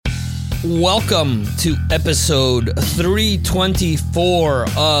Welcome to episode 324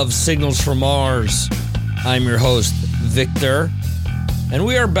 of Signals from Mars. I'm your host, Victor, and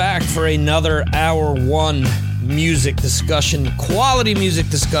we are back for another hour one music discussion, quality music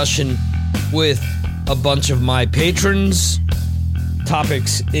discussion with a bunch of my patrons.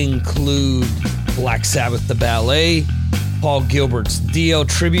 Topics include Black Sabbath The Ballet, Paul Gilbert's Dio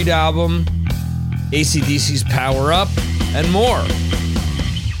tribute album, AC/DC's Power Up, and more.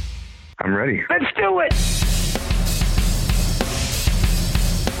 I'm ready. Let's do it!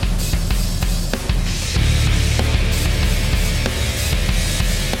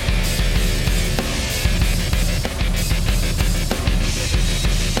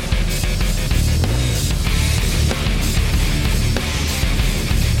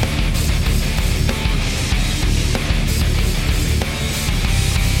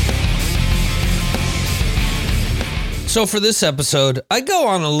 So for this episode, I go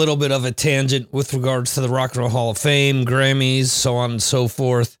on a little bit of a tangent with regards to the Rock and Roll Hall of Fame, Grammys, so on and so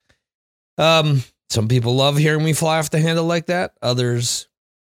forth. Some people love hearing me fly off the handle like that. Others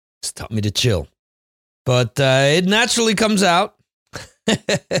just tell me to chill. But it naturally comes out. There's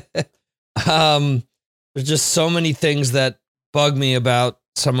just so many things that bug me about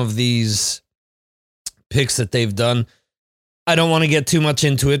some of these picks that they've done. I don't want to get too much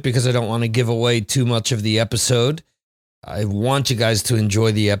into it because I don't want to give away too much of the episode. I want you guys to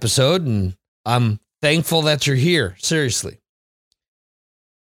enjoy the episode, and I'm thankful that you're here. Seriously.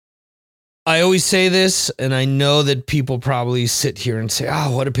 I always say this, and I know that people probably sit here and say,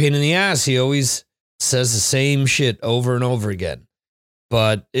 oh, what a pain in the ass. He always says the same shit over and over again.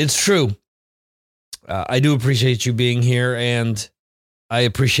 But it's true. I do appreciate you being here, and I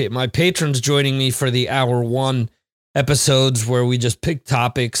appreciate my patrons joining me for the hour one episodes where we just pick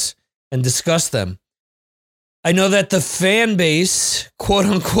topics and discuss them. I know that the fan base, quote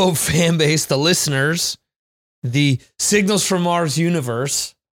unquote fan base, the listeners, the Signals from Mars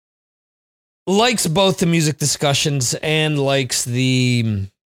universe, likes both the music discussions and likes the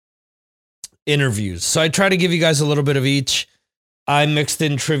interviews. So I try to give you guys a little bit of each. I mixed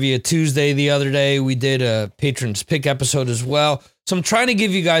in Trivia Tuesday the other day. We did a Patrons Pick episode as well. So I'm trying to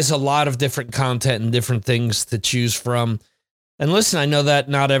give you guys a lot of different content and different things to choose from. And listen, I know that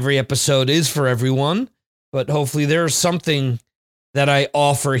not every episode is for everyone, but hopefully there's something that I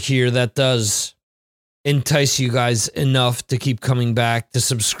offer here that does entice you guys enough to keep coming back, to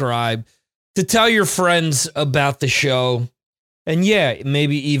subscribe, to tell your friends about the show, and yeah,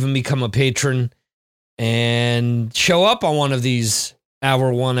 maybe even become a patron and show up on one of these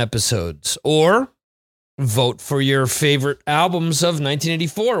hour one episodes, or vote for your favorite albums of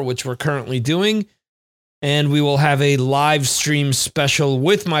 1984, which we're currently doing. And we will have a live stream special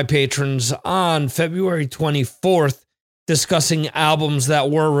with my patrons on February 24th, discussing albums that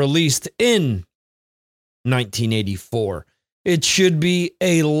were released in 1984. It should be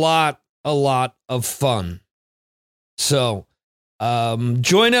a lot of fun. So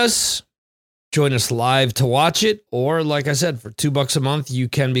join us live to watch it. Or like I said, for $2 a month, you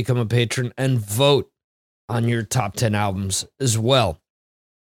can become a patron and vote on your top 10 albums as well.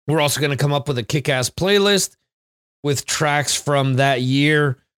 We're also going to come up with a kick-ass playlist with tracks from that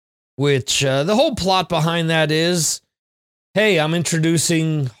year, which the whole plot behind that is, hey, I'm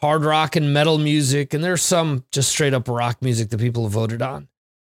introducing hard rock and metal music, and there's some just straight-up rock music that people have voted on.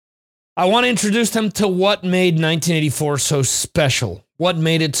 I want to introduce them to what made 1984 so special, what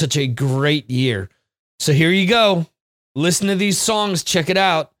made it such a great year. So here you go. Listen to these songs, check it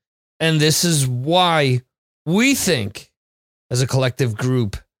out, and this is why we think, as a collective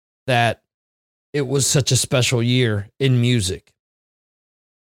group, that it was such a special year in music.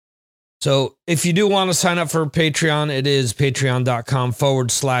 So if you do want to sign up for Patreon, it is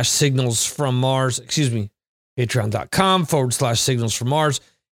patreon.com/signals from Mars. patreon.com/signals from Mars.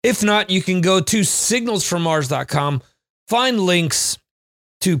 If not, you can go to signalsfrommars.com, find links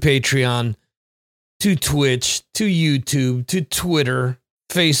to Patreon, to Twitch, to YouTube, to Twitter,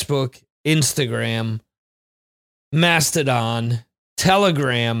 Facebook, Instagram, Mastodon,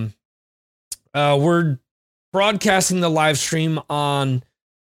 Telegram. We're broadcasting the live stream on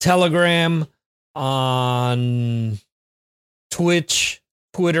Telegram, on Twitch,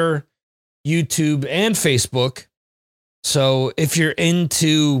 Twitter, YouTube, and Facebook. So if you're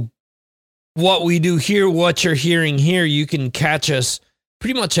into what we do here, what you're hearing here, you can catch us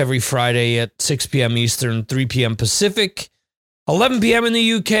pretty much every Friday at 6 p.m. Eastern, 3 p.m. Pacific, 11 p.m. in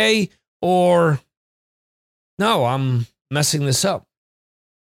the UK, or no, I'm messing this up.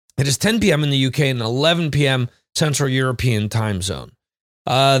 It is 10 p.m. in the UK and 11 p.m. Central European time zone.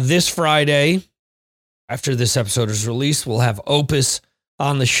 This Friday, after this episode is released, we'll have Opus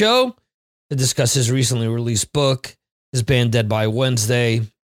on the show. to discuss his recently released book, his band Dead by Wednesday,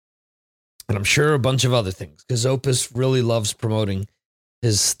 and I'm sure a bunch of other things, because Opus really loves promoting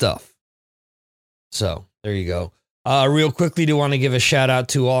his stuff. So there you go. Real quickly, do want to give a shout out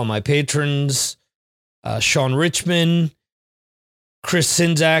to all my patrons, Sean Richmond, Chris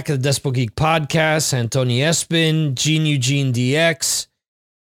Sinzak of the Despo Geek Podcast, Antoni Espin, Gene Eugene DX,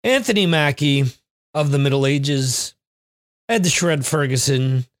 Anthony Mackie of the Middle Ages, Ed the Shred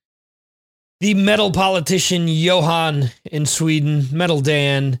Ferguson, the metal politician Johan in Sweden, Metal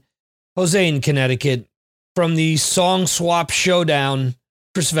Dan, Jose in Connecticut, from the Song Swap Showdown,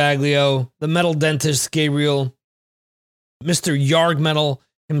 Chris Vaglio, the metal dentist Gabriel, Mr. Yarg Metal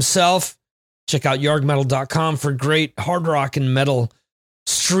himself. Check out yargmetal.com for great hard rock and metal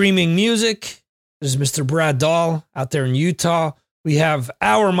streaming music. There's Mr. Brad Dahl out there in Utah. We have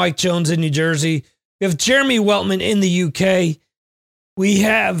our Mike Jones in New Jersey. We have Jeremy Weltman in the UK. We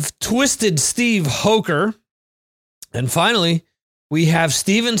have Twisted Steve Hoker. And finally, we have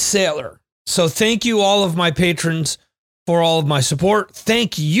Steven Saylor. So thank you all of my patrons for all of my support.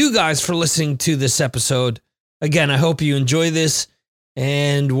 Thank you guys for listening to this episode. Again, I hope you enjoy this.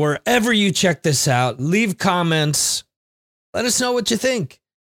 And wherever you check this out, leave comments. Let us know what you think.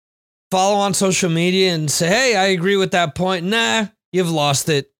 Follow on social media and say, hey, I agree with that point. Nah, you've lost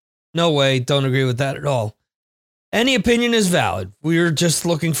it. No way. Don't agree with that at all. Any opinion is valid. We're just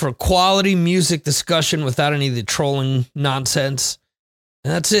looking for quality music discussion without any of the trolling nonsense.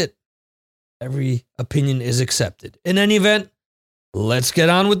 And that's it. Every opinion is accepted. In any event, let's get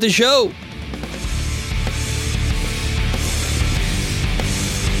on with the show.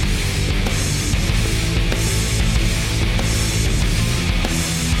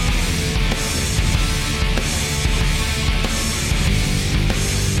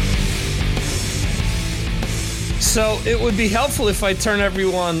 So it would be helpful if I turn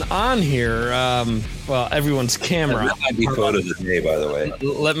everyone on here. Well, everyone's camera. That might be photo of the day, by the way.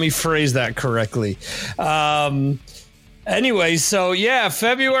 Let me phrase that correctly. Anyway, so yeah,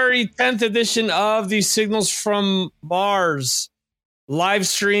 February 10th edition of the Signals from Mars live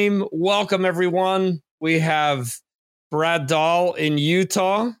stream. Welcome, everyone. We have Brad Dahl in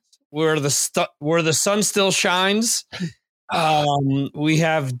Utah, where the sun still shines. We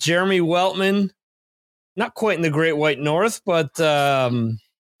have Jeremy Weltman. Not quite in the Great White North, but in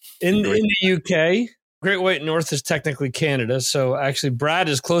the UK. Great White North is technically Canada, so actually Brad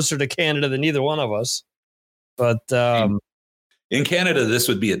is closer to Canada than either one of us. But in Canada, this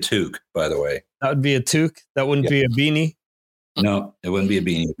would be a toque, by the way. That would be a toque? That wouldn't be a beanie? No, it wouldn't be a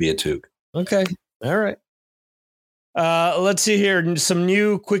beanie. It would be a toque. Okay. All right. Let's see here. Some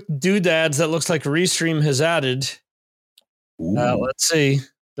new quick doodads that looks like Restream has added. Let's see.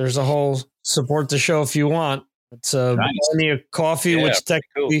 There's a whole support the show if you want. It's Buy Me a Coffee, which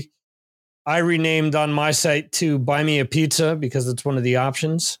technically cool. I renamed on my site to Buy Me a Pizza because it's one of the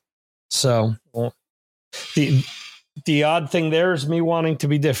options. So the odd thing there is me wanting to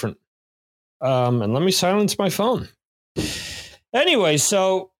be different. And let me silence my phone. Anyway,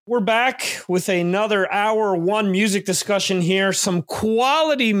 so we're back with another hour one music discussion here. Some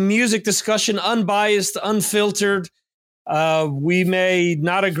quality music discussion, unbiased, unfiltered. We may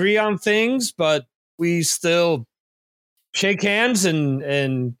not agree on things, but we still shake hands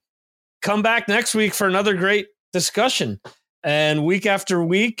and come back next week for another great discussion. And week after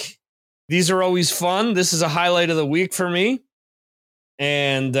week, these are always fun. This is a highlight of the week for me.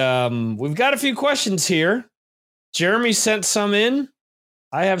 And we've got a few questions here. Jeremy sent some in.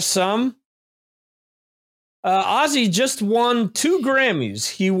 I have some. Ozzy just won 2 Grammys.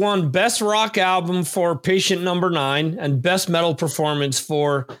 He won Best Rock Album for Patient Number 9 and Best Metal Performance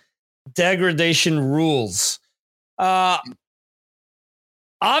for Degradation Rules. Obviously,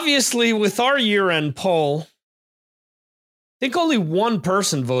 with our year-end poll, I think only one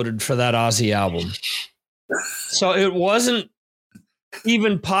person voted for that Ozzy album. So it wasn't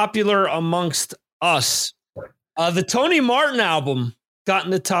even popular amongst us. The Tony Martin album got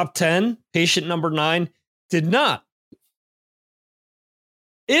in the top 10. Patient Number 9 did not.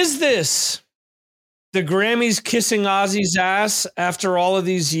 Is this the Grammys kissing Ozzy's ass after all of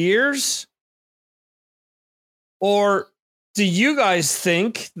these years? Or do you guys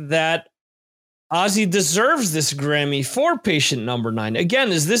think that Ozzy deserves this Grammy for Patient Number 9?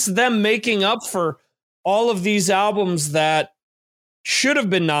 Again, is this them making up for all of these albums that should have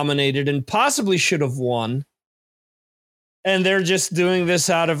been nominated and possibly should have won? And they're just doing this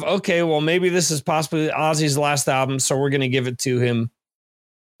out of, okay, well, maybe this is possibly Ozzy's last album, so we're going to give it to him.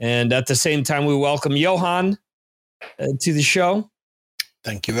 And at the same time, we welcome Johan to the show.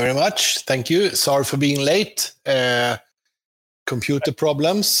 Thank you very much. Thank you. Sorry for being late. Computer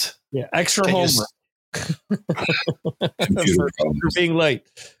problems. Yeah, extra Can you homework Computer for problems. being late.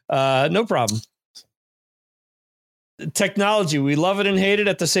 No problem. Technology, we love it and hate it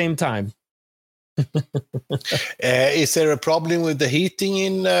at the same time. Is there a problem with the heating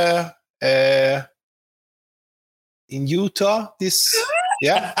in Utah?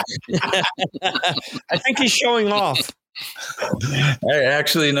 Yeah. I think he's showing off. I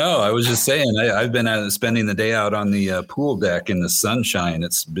actually no. I was just saying. I've been spending the day out on the pool deck in the sunshine.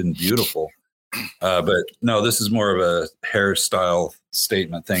 It's been beautiful. But no, this is more of a hairstyle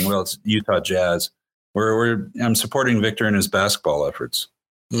statement thing. Well, it's Utah Jazz. I'm supporting Victor in his basketball efforts.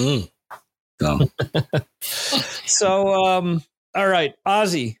 So, all right,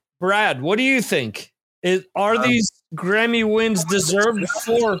 Ozzy, Brad, what do you think? Are these Grammy wins deserved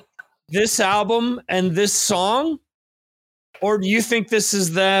for this album and this song? Or do you think this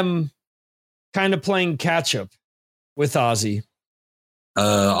is them kind of playing catch up with Ozzy?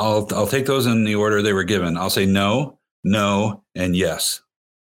 I'll take those in the order they were given. I'll say no, and yes.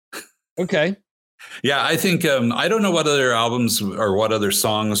 Okay. Yeah, I think I don't know what other albums or what other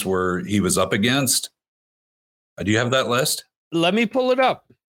songs he was up against. Do you have that list? Let me pull it up.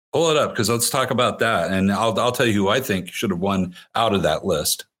 Pull it up because let's talk about that, and I'll tell you who I think should have won out of that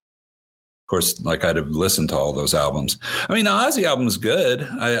list. Of course, like I'd have listened to all those albums. I mean, the Ozzy album is good.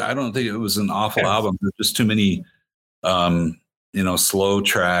 I don't think it was an awful album. There's just too many, slow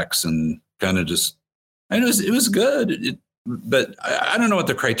tracks and kind of just. I know it was good, but I don't know what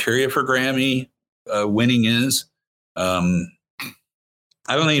the criteria for Grammy winning is. I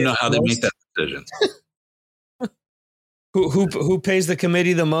don't even know how they make that decision. Who pays the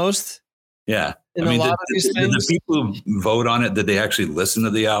committee the most? Yeah, In a lot of these things, the people who vote on it, did they actually listen to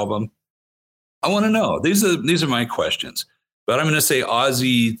the album? I want to know. These are my questions. But I'm going to say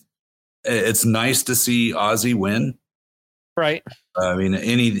Ozzy. It's nice to see Ozzy win. Right. I mean,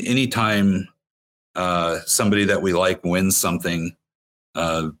 any time somebody that we like wins something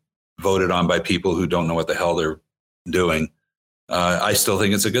voted on by people who don't know what the hell they're doing, I still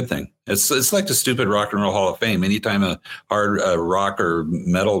think it's a good thing. It's like the stupid Rock and Roll Hall of Fame. Anytime a hard rock or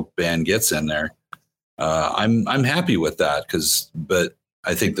metal band gets in there, I'm happy with that but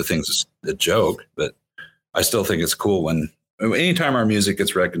I think the thing's a joke, but I still think it's cool anytime our music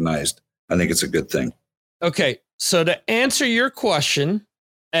gets recognized, I think it's a good thing. Okay. So to answer your question,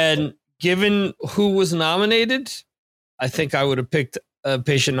 and given who was nominated, I think I would have picked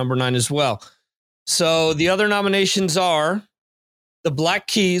Patient Number 9 as well. So the other nominations are the Black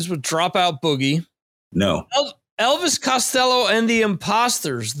Keys with Dropout Boogie. No. Elvis Costello and the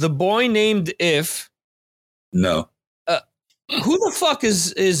Imposters, The Boy Named If. No. Who the fuck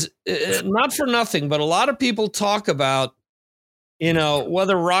is not for nothing, but a lot of people talk about,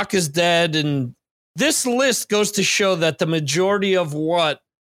 whether rock is dead. And this list goes to show that the majority of what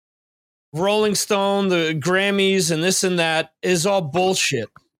Rolling Stone, the Grammys, and this and that is all bullshit.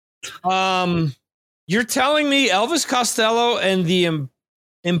 You're telling me Elvis Costello and the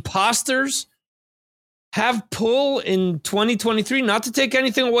Imposters have pull in 2023? Not to take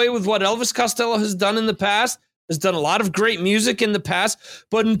anything away with what Elvis Costello has done in the past, has done a lot of great music in the past,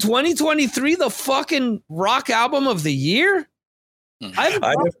 but in 2023, the fucking rock album of the year? I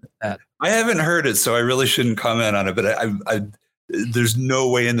haven't heard it, so I really shouldn't comment on it, but there's no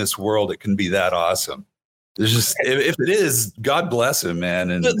way in this world it can be that awesome. There's just, if it is, God bless him, man.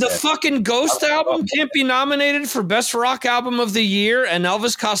 And the fucking Ghost album can't be nominated for Best Rock Album of the Year, and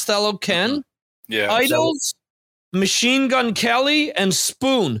Elvis Costello can. Yeah. Idols, Machine Gun Kelly, and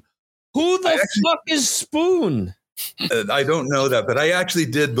Spoon. Who the fuck is Spoon? I don't know that, but I actually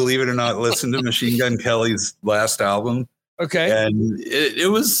did, believe it or not, listen to Machine Gun Kelly's last album. Okay. And it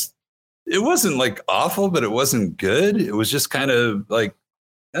wasn't like awful, but it wasn't good. It was just kind of like,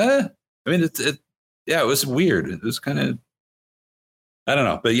 I mean, it was weird. It was kind of, I don't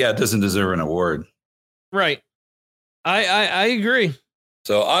know, but yeah, it doesn't deserve an award. Right. I agree.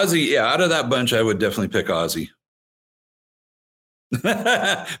 So Ozzy, out of that bunch, I would definitely pick Ozzy.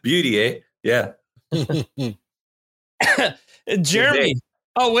 Beauty, eh? Yeah. Jeremy.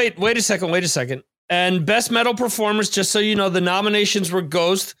 Oh, wait a second. And Best Metal Performers, just so you know, the nominations were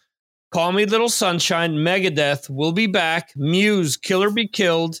Ghost, Call Me Little Sunshine, Megadeth, Will Be Back, Muse, Killer Be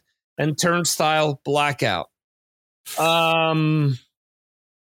Killed, and Turnstile, Blackout.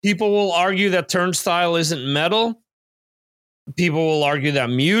 People will argue that Turnstile isn't metal. People will argue that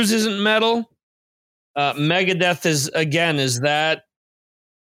Muse isn't metal. Megadeth is that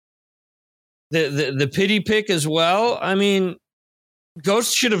the pity pick as well? I mean,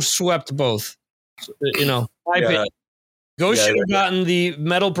 Ghost should have swept both. Ghost should have gotten the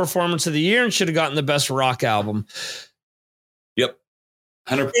Metal Performance of the Year and should have gotten the Best Rock Album. Yep.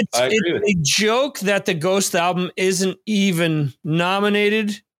 I agree with it's a joke that the Ghost album isn't even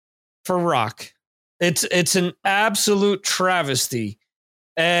nominated for rock. It's an absolute travesty.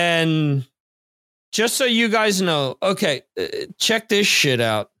 And just so you guys know, okay, check this shit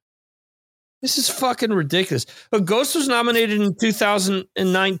out. This is fucking ridiculous. Ghost was nominated in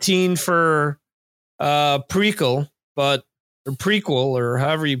 2019 for prequel, or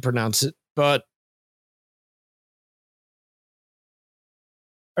however you pronounce it. But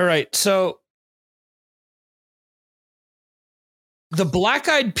all right, so the Black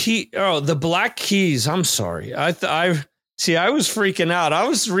Keys. I'm sorry. I was freaking out. I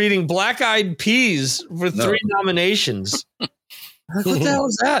was reading Black Eyed Peas with 3 nominations. What the hell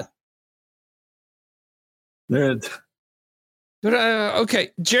is that? But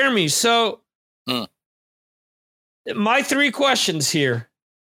okay, Jeremy. So my 3 questions here: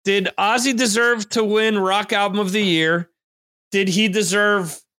 did Ozzy deserve to win Rock Album of the Year? Did he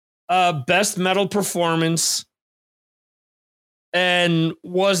deserve Best Metal Performance? And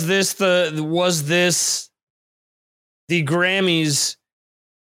was this the Grammys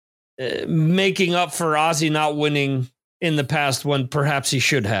making up for Ozzy not winning in the past when perhaps he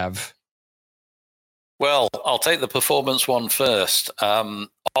should have? Well, I'll take the performance one first.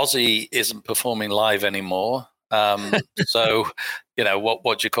 Ozzy isn't performing live anymore. So,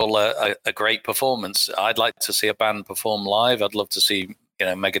 what do you call a great performance? I'd like to see a band perform live. I'd love to see,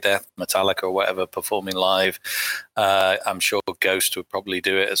 Megadeth, Metallica, or whatever performing live. I'm sure Ghost would probably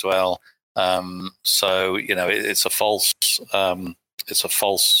do it as well. So, it's a false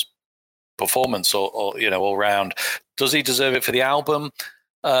performance or all round. Does he deserve it for the album?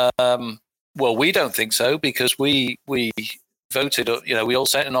 Well, we don't think so, because we voted, we all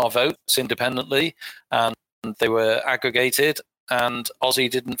sent in our votes independently, and they were aggregated, and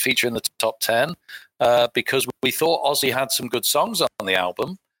Ozzy didn't feature in the top 10 because we thought Ozzy had some good songs on the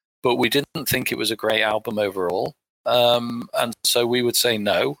album, but we didn't think it was a great album overall. And so we would say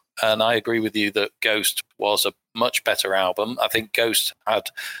no. And I agree with you that Ghost was a much better album. I think Ghost had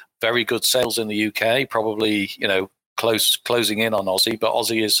very good sales in the UK, probably, closing in on Ozzy, but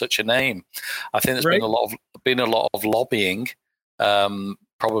Ozzy is such a name. I think there's been a lot of lobbying,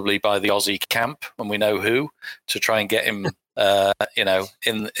 probably by the Ozzy camp, and we know who, to try and get him, in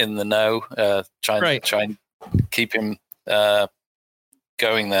the know, try and keep him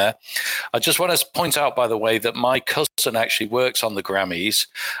going there. I just want to point out, by the way, that my cousin actually works on the Grammys,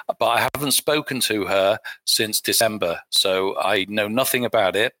 but I haven't spoken to her since December, so I know nothing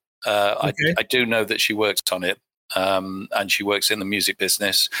about it. I do know that she works on it. And she works in the music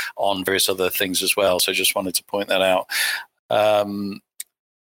business on various other things as well. So just wanted to point that out.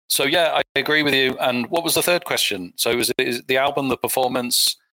 So yeah, I agree with you. And what was the third question? So is the album, the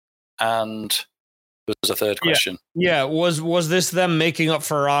performance, and was the third question? Yeah. Was this them making up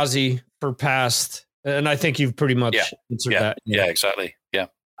for Ozzy for past? And I think you've pretty much answered that. Yeah, exactly. Yeah.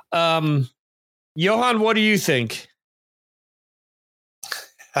 Johan, what do you think?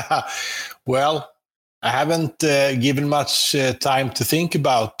 Well, I haven't given much time to think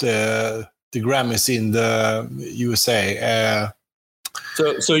about the Grammys in the USA.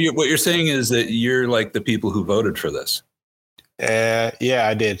 So what you're saying is that you're like the people who voted for this? Yeah,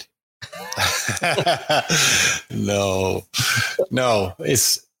 I did. No.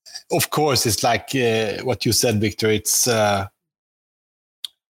 It's, of course, it's like what you said, Victor. It's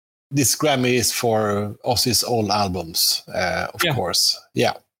this Grammy is for Ozzy's old albums, of course.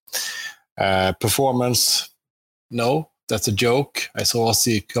 Yeah. Performance, no, that's a joke. I saw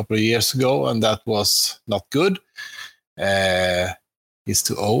Ozzy a couple of years ago, and that was not good. He's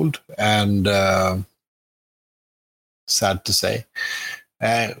too old, and sad to say.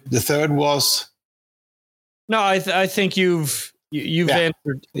 The third was no. I think you've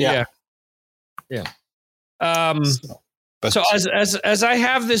answered. Yeah. So as I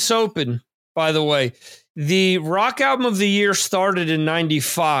have this open, by the way, the Rock Album of the Year started in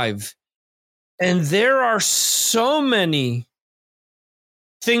 '95. And there are so many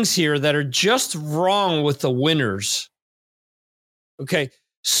things here that are just wrong with the winners. Okay.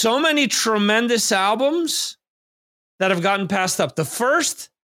 So many tremendous albums that have gotten passed up. The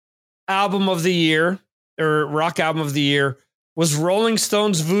first album of the year, or Rock Album of the Year, was Rolling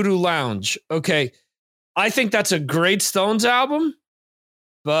Stones' Voodoo Lounge. Okay. I think that's a great Stones album,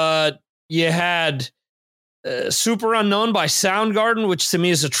 but you had Super Unknown by Soundgarden, which to me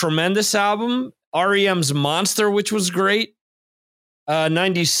is a tremendous album. REM's Monster, which was great.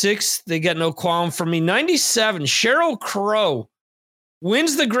 96, They Get No Qualm from Me. 97, Sheryl Crow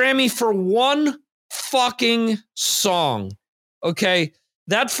wins the Grammy for one fucking song. Okay.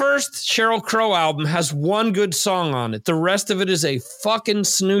 that first Sheryl Crow album has one good song on it. The rest of it is a fucking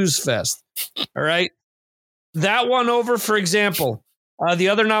snooze fest. All right. That won over, for example, the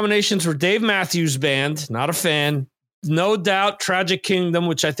other nominations were Dave Matthews Band, not a fan. No Doubt, Tragic Kingdom,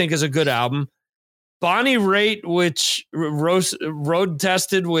 which I think is a good album. Bonnie Raitt, which Road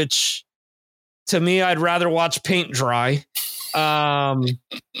Tested, which to me, I'd rather watch paint dry. And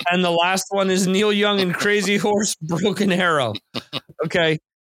the last one is Neil Young and Crazy Horse, Broken Arrow. Okay.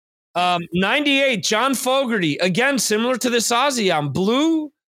 98, John Fogerty. Again, similar to this Ozzy album. Blue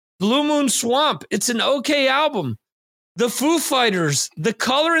Moon Swamp. It's an okay album. The Foo Fighters, The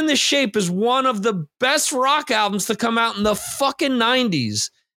Color and the Shape is one of the best rock albums to come out in the fucking 90s.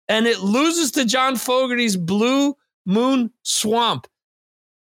 And it loses to John Fogerty's Blue Moon Swamp.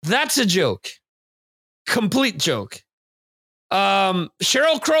 That's a joke. Complete joke.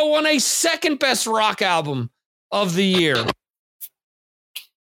 Sheryl Crow won a second best rock album of the year.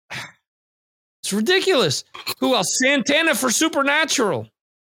 It's ridiculous. Who else? Santana for Supernatural.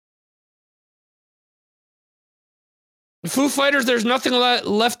 Foo Fighters, There's Nothing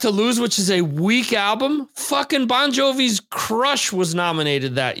Left to Lose, which is a weak album. Fucking Bon Jovi's Crush was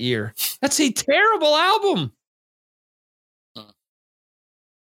nominated that year. That's a terrible album.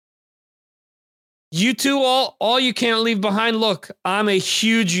 U2, All You Can't Leave Behind. Look, I'm a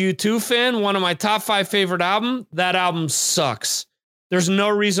huge U2 fan. One of my top 5 favorite albums. That album sucks. There's no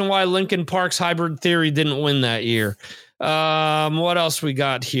reason why Linkin Park's Hybrid Theory didn't win that year. What else we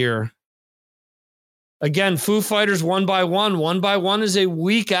got here? Again, Foo Fighters, One by One. One by One is a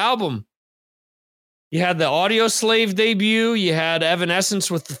weak album. You had the Audio Slave debut. You had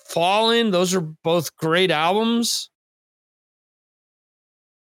Evanescence with Fallen. Those are both great albums.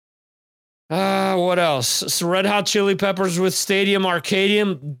 What else? So Red Hot Chili Peppers with Stadium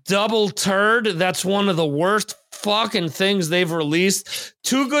Arcadium. Double Turd. That's one of the worst fucking things they've released.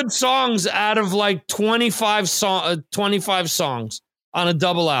 2 good songs out of like 25 songs on a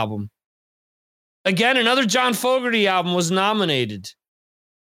double album. Again, another John Fogerty album was nominated.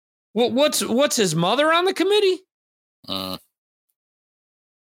 What's his mother on the committee? I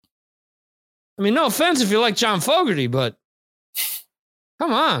mean, no offense if you like John Fogerty, but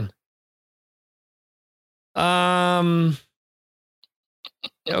come on.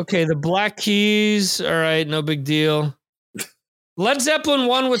 Okay, the Black Keys. All right, no big deal. Led Zeppelin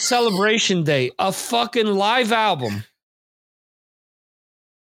won with Celebration Day, a fucking live album.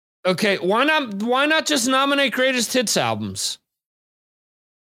 Okay, why not just nominate greatest hits albums?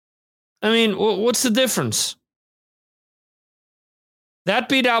 I mean, what's the difference? That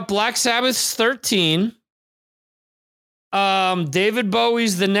beat out Black Sabbath's 13. David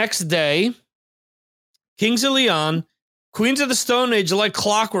Bowie's The Next Day. Kings of Leon. Queens of the Stone Age, Like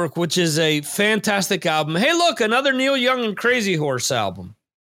Clockwork, which is a fantastic album. Hey, look, another Neil Young and Crazy Horse album.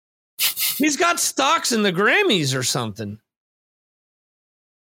 He's got stocks in the Grammys or something.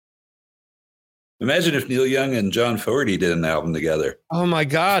 Imagine if Neil Young and John Fogerty did an album together. Oh my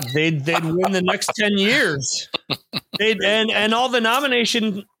God, they'd win the next 10 years. And all the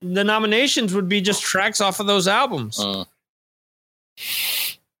nominations would be just tracks off of those albums.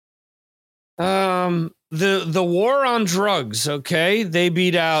 The War on Drugs, okay? They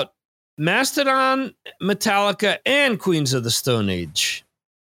beat out Mastodon, Metallica, and Queens of the Stone Age.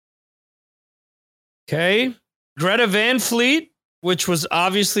 Okay. Greta Van Fleet, which was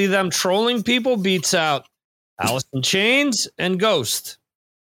obviously them trolling people, beats out Alice in Chains and Ghost.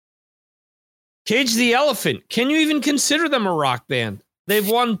 Cage the Elephant. Can you even consider them a rock band? They've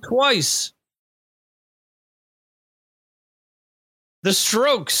won twice. The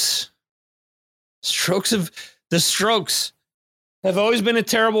Strokes. The Strokes have always been a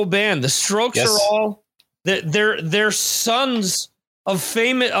terrible band. The Strokes are all they're sons of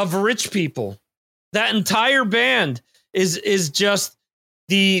of rich people. That entire band is just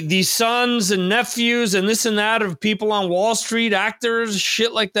the sons and nephews and this and that of people on Wall Street, actors,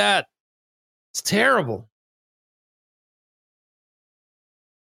 shit like that. It's terrible.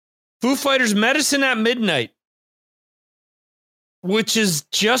 Foo Fighters' Medicine at Midnight, which is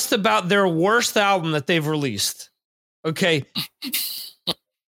just about their worst album that they've released. Okay. It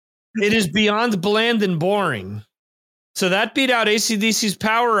is beyond bland and boring. So that beat out AC/DC's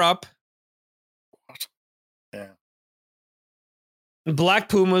Power Up. Yeah. Black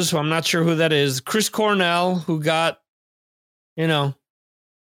Pumas, who I'm not sure who that is. Chris Cornell, who got, the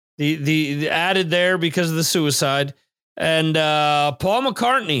added there because of the suicide. And Paul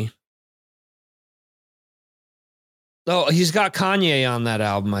McCartney. Oh, he's got Kanye on that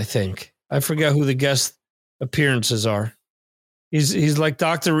album, I think. I forget who the guest appearances are. He's like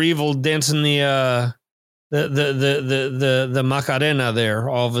Dr. Evil dancing the the Macarena there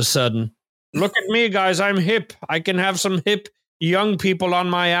all of a sudden. Look at me, guys. I'm hip. I can have some hip young people on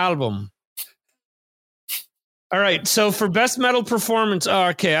my album. All right. So for best metal performance,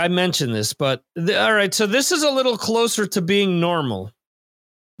 okay, I mentioned this, but all right. So this is a little closer to being normal.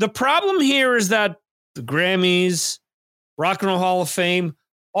 The problem here is that the Grammys, Rock and Roll Hall of Fame,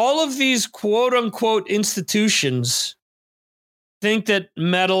 all of these quote unquote institutions think that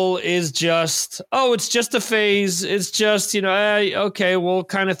metal is just, it's just a phase. It's just, okay, we'll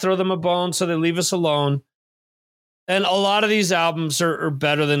kind of throw them a bone so they leave us alone. And a lot of these albums are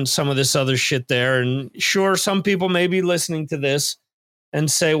better than some of this other shit there. And sure, some people may be listening to this and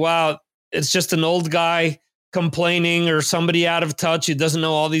say, wow, it's just an old guy complaining or somebody out of touch who doesn't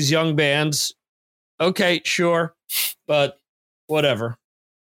know all these young bands. Okay, sure, but whatever.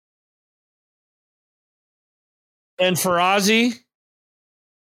 And for Ozzy,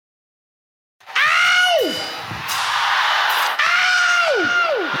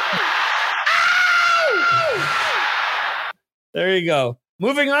 there you go.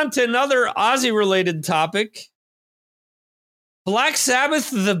 Moving on to another Ozzy-related topic. Black Sabbath,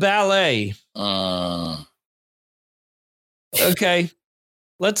 the ballet. Okay.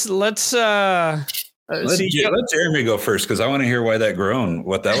 Let's let Jeremy go first, because I want to hear why that groan,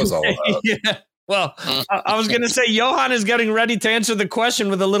 what that was all about. Yeah. Well, I was going to say Johan is getting ready to answer the question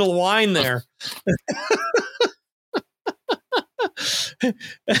with a little wine there.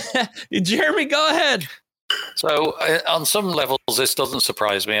 Jeremy, go ahead. So on some levels, this doesn't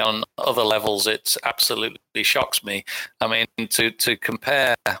surprise me. On other levels, it absolutely shocks me. I mean, to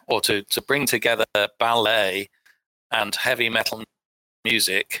compare or to bring together ballet and heavy metal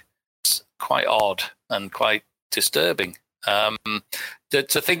music is quite odd and quite disturbing. To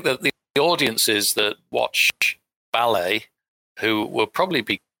think that the audiences that watch ballet, who will probably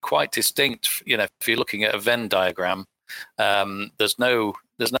be quite distinct, if you're looking at a Venn diagram, there's none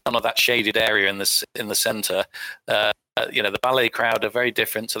of that shaded area in the center. The ballet crowd are very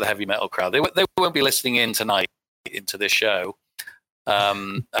different to the heavy metal crowd. They won't be listening in tonight into this show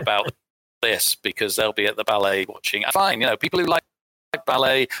about this, because they'll be at the ballet watching. Fine, people who like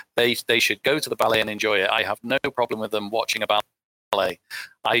ballet, they should go to the ballet and enjoy it. I have no problem with them watching a ballet.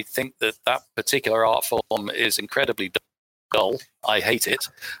 I think that particular art form is incredibly dull. I hate it,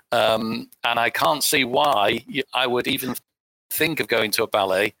 and I can't see why I would even think of going to a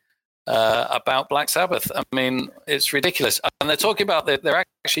ballet about Black Sabbath. I mean, it's ridiculous. And they're talking about they're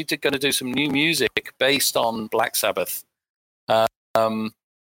actually going to do some new music based on Black Sabbath. The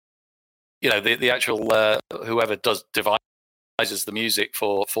actual whoever devises the music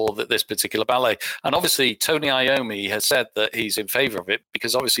for this particular ballet. And obviously, Tony Iommi has said that he's in favor of it,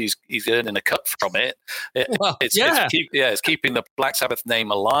 because obviously he's earning a cut from it. It's keeping the Black Sabbath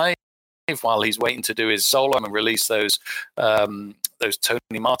name alive while he's waiting to do his solo and release those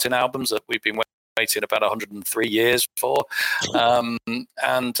Tony Martin albums that we've been waiting about 103 years for.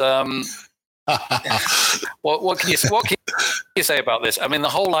 What can you say about this? I mean, the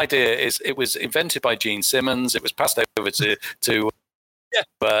whole idea is it was invented by Gene Simmons. It was passed over to Tony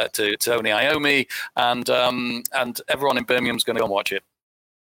Iommi, and everyone in Birmingham's going to go and watch it.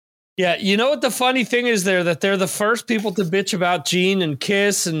 Yeah, you know what the funny thing is there? That they're the first people to bitch about Gene and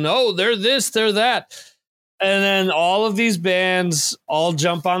Kiss, and they're this, they're that. And then all of these bands all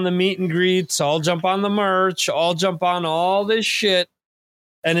jump on the meet and greets, all jump on the merch, all jump on all this shit.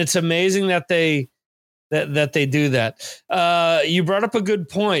 And it's amazing that they do that. You brought up a good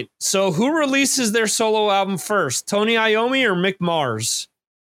point. So who releases their solo album first, Tony Iommi or Mick Mars?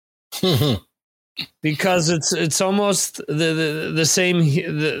 Because it's almost the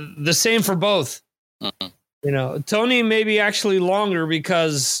same for both. Tony maybe actually longer,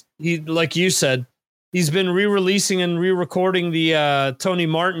 because he, like you said, he's been re-releasing and re-recording the Tony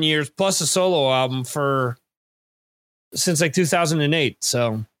Martin years plus a solo album since like 2008.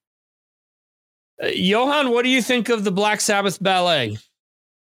 So, Johan, what do you think of the Black Sabbath ballet?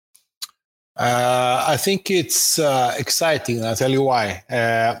 I think it's exciting. I'll tell you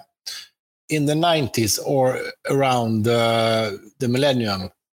why. In the 90s or around the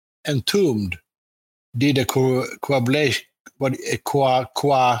millennium, Entombed did a collaborated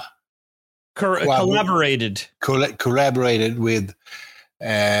with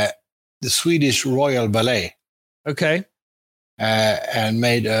the Swedish Royal Ballet. Okay. And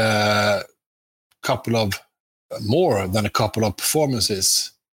made more than a couple of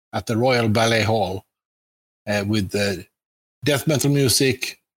performances at the Royal Ballet Hall with death metal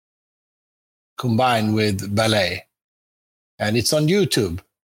music combined with ballet. And it's on YouTube.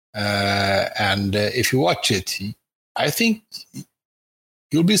 And if you watch it, I think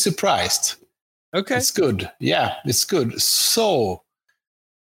you'll be surprised. Okay. It's good. Yeah, it's good. So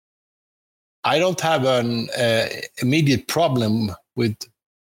I don't have an immediate problem with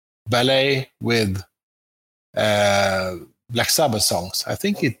ballet with Black Sabbath songs. I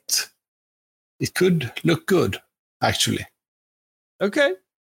think it could look good, actually. Okay.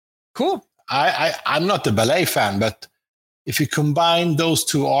 Cool. I'm not a ballet fan, but if you combine those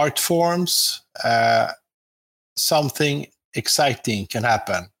two art forms, something exciting can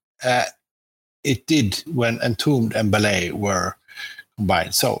happen. It did when Entombed and ballet were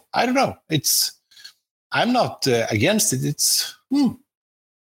combined. So I don't know. I'm not against it.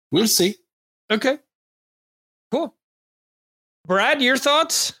 We'll see. Okay. Cool. Brad, your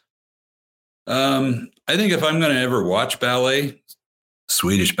thoughts? I think if I'm going to ever watch ballet,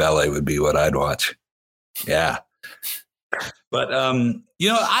 Swedish ballet would be what I'd watch. Yeah. But, I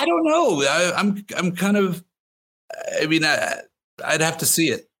don't know. I'm kind of, I'd have to see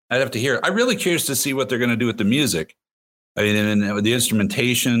it. I'd have to hear it. I'm really curious to see what they're going to do with the music. I mean, and the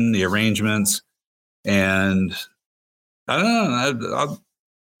instrumentation, the arrangements, and I don't know.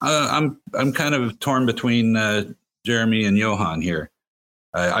 I'm kind of torn between Jeremy and Johan here.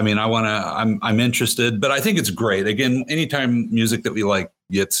 I'm interested, but I think it's great. Again, anytime music that we like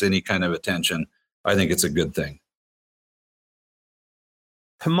gets any kind of attention, I think it's a good thing.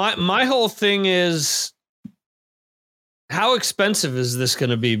 My whole thing is, how expensive is this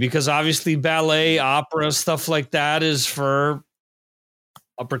going to be? Because obviously ballet, opera, stuff like that is for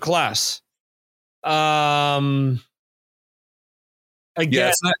upper class. Again,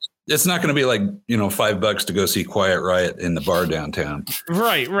 yeah, it's not going to be like, $5 to go see Quiet Riot in the bar downtown.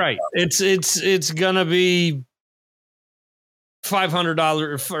 Right. It's going to be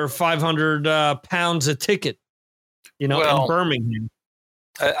 $500 or 500 pounds a ticket, in Birmingham.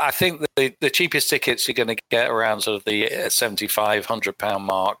 I think the cheapest tickets you're going to get around sort of the £7,500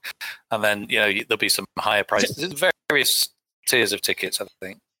 mark, and then there'll be some higher prices. There's various tiers of tickets, I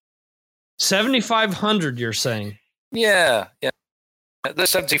think. 7,500, you're saying? Yeah. They're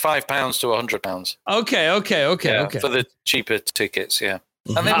 £75 to £100. Okay. For the cheaper tickets, yeah.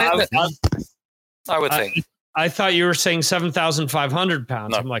 And I would think. I thought you were saying 7,500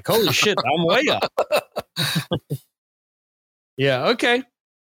 pounds. No. I'm like, holy shit, I'm way up. Yeah. Okay.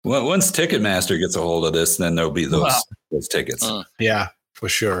 Well, once Ticketmaster gets a hold of this, then there'll be those tickets. Yeah, for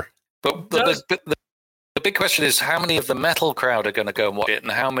sure. But the big question is, how many of the metal crowd are going to go and watch it,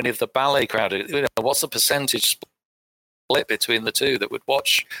 and how many of the ballet crowd? What's the percentage split between the two that would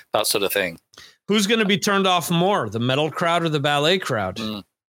watch that sort of thing? Who's going to be turned off more, the metal crowd or the ballet crowd?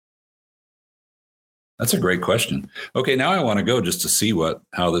 That's a great question. Okay, now I want to go just to see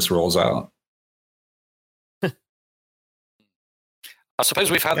how this rolls out. I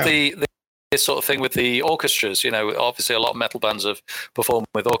suppose we've had this sort of thing with the orchestras. Obviously a lot of metal bands have performed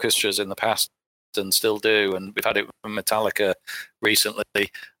with orchestras in the past and still do, and we've had it with Metallica recently,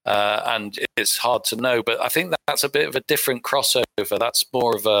 and it's hard to know, but I think that's a bit of a different crossover. That's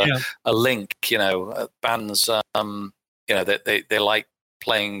more of a link, bands, they like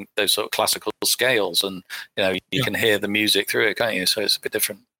playing those sort of classical scales, and you can hear the music through it, can't you? So it's a bit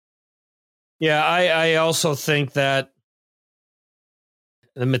different. Yeah, I also think that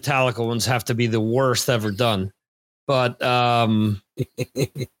the Metallica ones have to be the worst ever done, but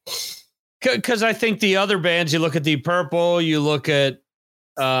because I think the other bands, you look at Deep Purple, you look at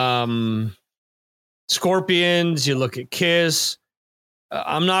Scorpions, you look at Kiss.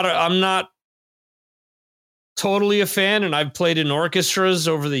 I'm not totally a fan, and I've played in orchestras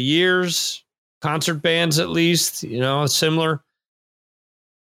over the years, concert bands at least, similar.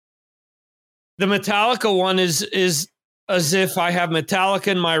 The Metallica one is as if I have Metallica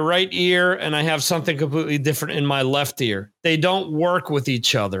in my right ear and I have something completely different in my left ear. They don't work with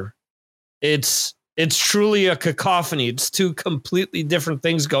each other. It's truly a cacophony. It's two completely different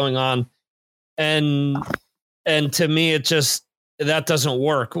things going on. And to me, that doesn't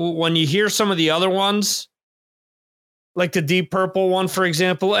work. When you hear some of the other ones, like the Deep Purple one, for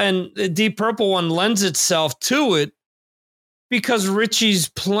example, and the Deep Purple one lends itself to it because Richie's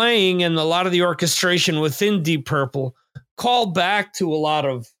playing and a lot of the orchestration within Deep Purple call back to a lot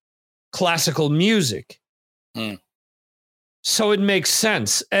of classical music. So it makes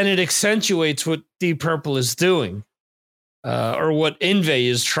sense, and it accentuates what Deep Purple is doing, or what Yngwie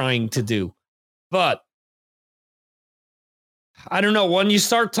is trying to do. But I don't know, when you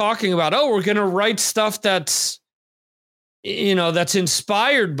start talking about, we're going to write stuff that's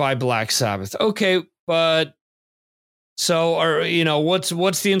inspired by Black Sabbath. Okay, but so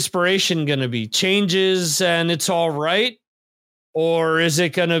what's the inspiration going to be? Changes and it's all right? Or is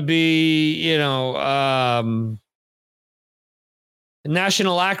it going to be,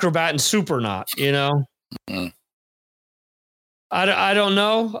 National Acrobat and Supernaut, you know? Mm. I don't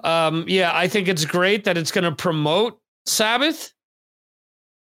know. Yeah, I think it's great that it's going to promote Sabbath.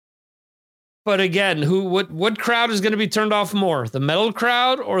 But again, what crowd is going to be turned off more? The metal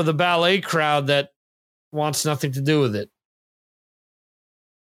crowd or the ballet crowd that wants nothing to do with it?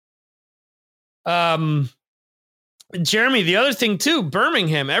 Jeremy, the other thing too,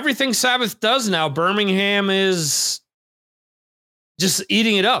 Birmingham, everything Sabbath does now, Birmingham is just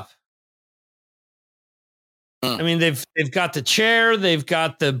eating it up. I mean, they've got the chair, they've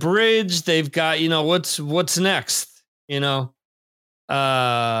got the bridge, they've got, you know, what's next, you know,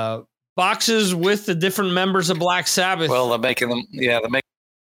 boxes with the different members of Black Sabbath. Well, they're making them. Yeah,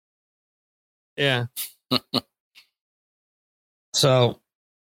 Yeah. So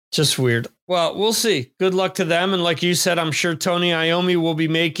just weird. Well, we'll see. Good luck to them. And like you said, I'm sure Tony Iommi will be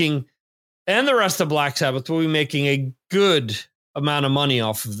making, and the rest of Black Sabbath will be making a good amount of money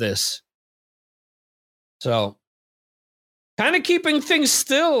off of this. So kind of keeping things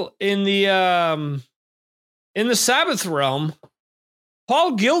still in the Sabbath realm.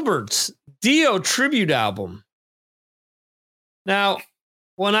 Paul Gilbert's Dio tribute album. Now,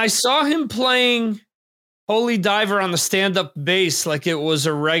 when I saw him playing Holy Diver on the stand-up bass like it was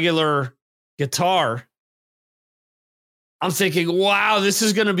a regular guitar, I'm thinking, wow, this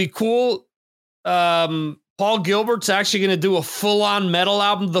is going to be cool. Paul Gilbert's actually going to do a full-on metal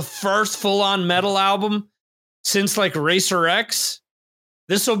album, the first full-on metal album since like Racer X.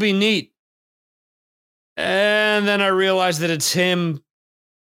 This will be neat. And then I realized that it's him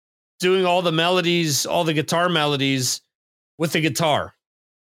doing all the melodies, all the guitar melodies with the guitar.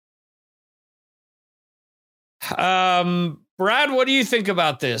 Brad, what do you think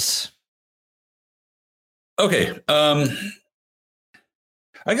about this? Okay. I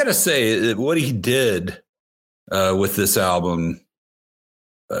got to say that what he did with this album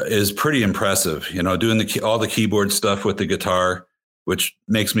is pretty impressive. You know, doing all the keyboard stuff with the guitar, which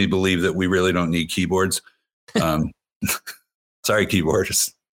makes me believe that we really don't need keyboards. Sorry,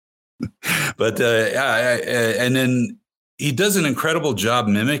 keyboardists. But and then he does an incredible job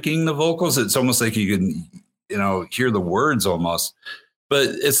mimicking the vocals. It's almost like you can, you know, hear the words almost, but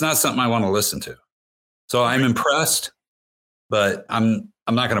it's not something I want to listen to. So I'm impressed, but I'm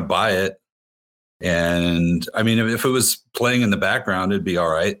not going to buy it. And I mean, if it was playing in the background, it'd be all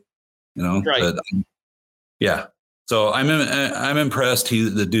right, you know. Right. But yeah. So I'm impressed.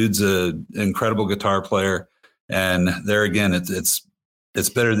 The dude's an incredible guitar player, and there again, it's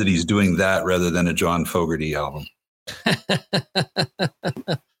better that he's doing that rather than a John Fogerty album.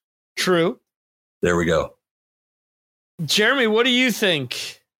 True. There we go. Jeremy, what do you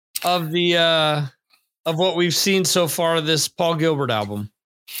think of the of what we've seen so far of this Paul Gilbert album?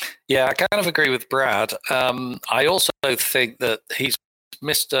 Yeah, I kind of agree with Brad. I also think that he's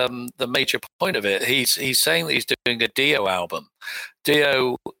missed the major point of it. He's saying that he's doing a Dio album.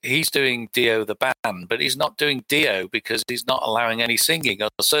 Dio, he's doing Dio the band, but he's not doing Dio because he's not allowing any singing, or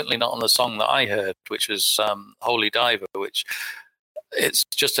certainly not on the song that I heard, which was Holy Diver, which it's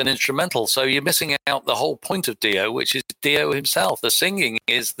just an instrumental. So you're missing out the whole point of Dio, which is Dio himself. The singing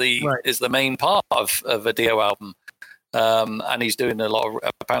is the main part of a Dio album. And he's doing a lot of,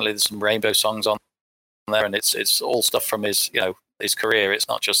 apparently there's some Rainbow songs on there, and it's all stuff from his, you know, his career. It's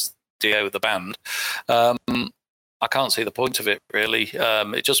not just Dio the band. I can't see the point of it, really.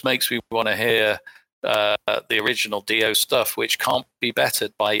 It just makes me want to hear the original Dio stuff, which can't be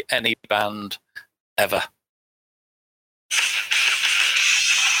bettered by any band ever.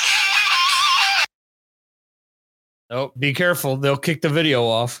 Oh, be careful. They'll kick the video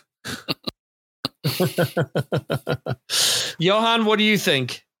off. Johan, what do you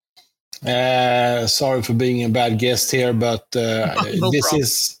think? Sorry for being a bad guest here, but No this problem.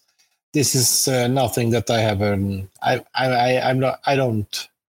 is nothing that I have. I don't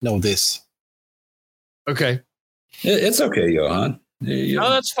know this. Okay. It's okay, Johan. No,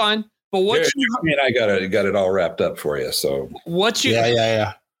 that's fine. But what I got it all wrapped up for you. So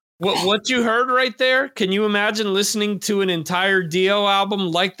Yeah. What you heard right there? Can you imagine listening to an entire Dio album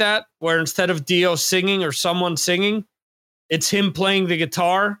like that, where instead of Dio singing or someone singing, it's him playing the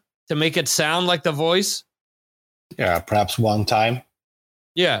guitar to make it sound like the voice? Yeah, perhaps one time.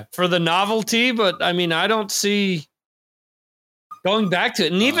 Yeah, for the novelty, but I mean, I don't see going back to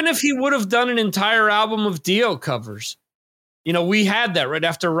it. And even if he would have done an entire album of Dio covers, you know, we had that right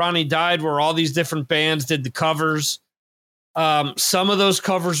after Ronnie died, where all these different bands did the covers. Some of those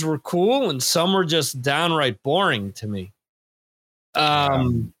covers were cool, and some were just downright boring to me. Yeah,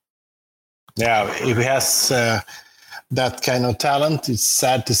 if he has that kind of talent, it's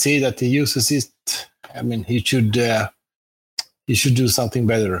sad to see that he uses it. I mean, he should he should do something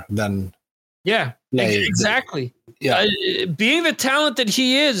better than exactly. Yeah. Being the talent that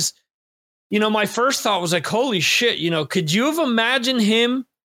he is, my first thought was like, holy shit, could you have imagined him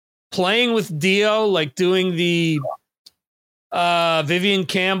playing with Dio, like doing the Vivian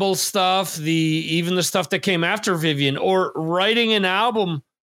Campbell stuff, even the stuff that came after Vivian, or writing an album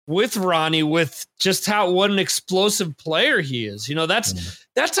with Ronnie with just what an explosive player he is. That's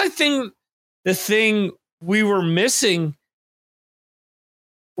I think the thing we were missing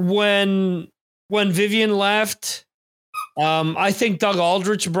when Vivian left. I think Doug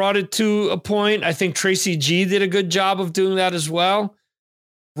Aldrich brought it to a point. I think Tracy G did a good job of doing that as well.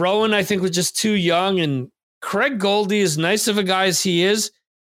 Rowan, I think, was just too young, and Craig Goldie, as nice of a guy as he is,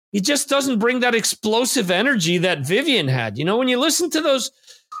 he just doesn't bring that explosive energy that Vivian had. When you listen to those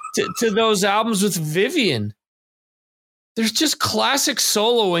to those albums with Vivian, there's just classic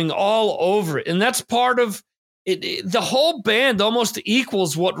soloing all over it, and that's part of it. The whole band almost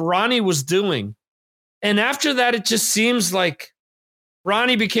equals what Ronnie was doing, and after that, it just seems like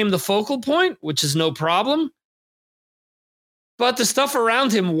Ronnie became the focal point, which is no problem, but the stuff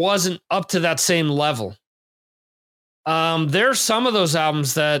around him wasn't up to that same level. There's some of those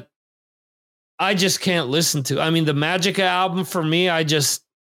albums that I just can't listen to. I mean, the Magica album for me, I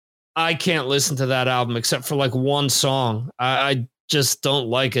can't listen to that album except for like one song. I just don't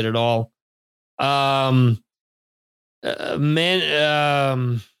like it at all. What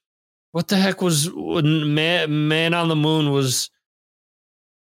the heck was Man on the Moon was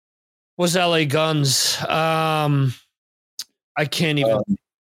LA Guns. I can't even.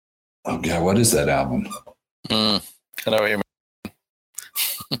 Oh God, what is that album? I know what you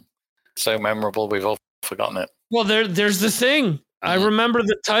mean. So memorable, we've all forgotten it. Well, there's the thing. I remember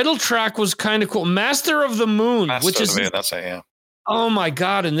the title track was kind of cool. Master of the Moon, that's it, yeah. Oh my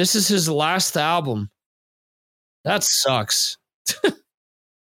God, and this is his last album. That sucks.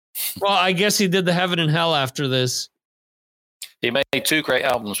 Well, I guess he did the Heaven and Hell after this. He made 2 great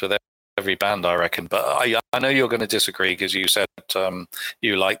albums with every band, I reckon. But I know you're going to disagree because you said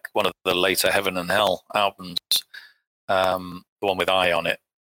you like one of the later Heaven and Hell albums. The one with I on it.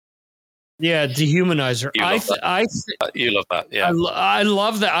 Yeah, Dehumanizer. You love that, yeah. I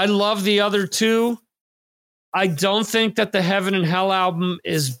love that. I love the other 2. I don't think that the Heaven and Hell album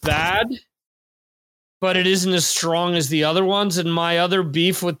is bad, but it isn't as strong as the other ones. And my other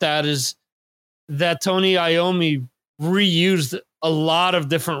beef with that is that Tony Iommi reused a lot of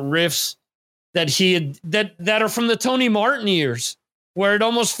different riffs that he had that are from the Tony Martin years, where it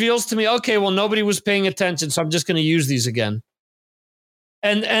almost feels to me, okay, well, nobody was paying attention, so I'm just going to use these again.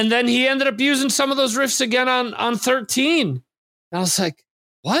 And then he ended up using some of those riffs again on 13. And I was like,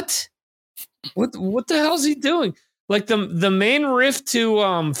 what? What the hell is he doing? Like the main riff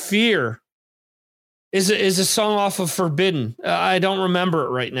to Fear is a song off of Forbidden. I don't remember it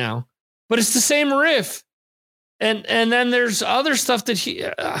right now, but it's the same riff. And then there's other stuff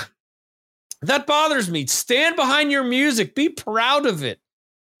that that bothers me. Stand behind your music. Be proud of it.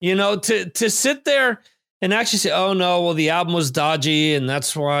 To sit there and actually say, oh no, well, the album was dodgy, and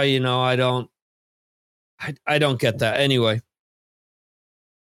that's why, I don't get that. Anyway.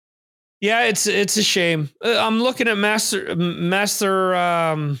 Yeah, it's a shame. I'm looking at Master of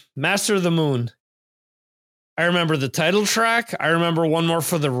the Moon. I remember the title track. I remember One More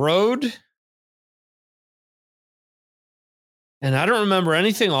for the Road. And I don't remember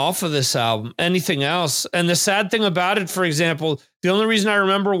anything off of this album, anything else. And the sad thing about it, for example, the only reason I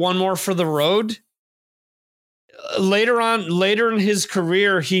remember One More for the Road, later in his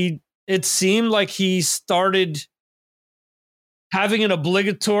career, it seemed like he started having an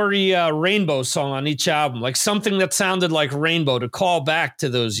obligatory Rainbow song on each album, like something that sounded like Rainbow to call back to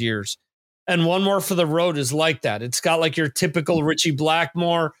those years. And One More for the Road is like that. It's got like your typical Ritchie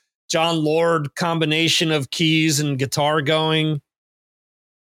Blackmore, John Lord combination of keys and guitar going.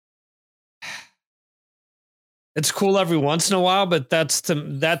 It's cool every once in a while, but that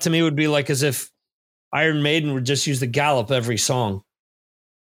to me would be like as if Iron Maiden would just use the gallop every song.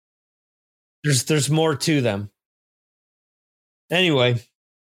 There's more to them. Anyway,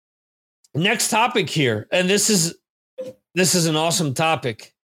 next topic here, and this is an awesome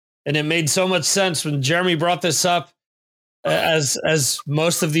topic, and it made so much sense when Jeremy brought this up. As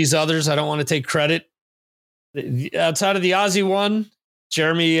most of these others, I don't want to take credit. Outside of the Ozzy one,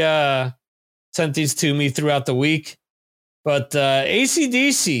 Jeremy sent these to me throughout the week. But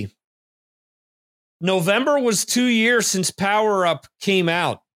AC/DC, November was 2 years since Power Up came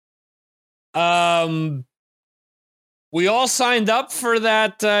out. We all signed up for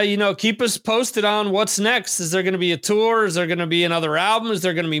that. Keep us posted on what's next. Is there going to be a tour? Is there going to be another album? Is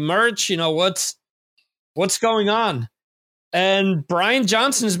there going to be merch? What's going on? And Brian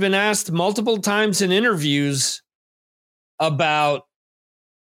Johnson's been asked multiple times in interviews about,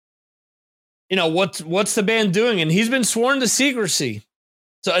 what's the band doing? And he's been sworn to secrecy.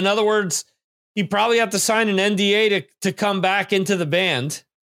 So in other words, he probably have to sign an NDA to come back into the band.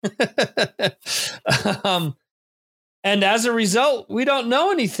 And as a result, we don't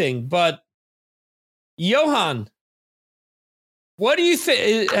know anything. But Johan, what do you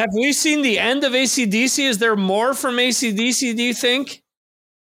think? Have we seen the end of AC/DC? Is there more from AC/DC, do you think?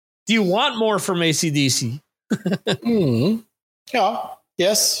 Do you want more from AC/DC? Yeah,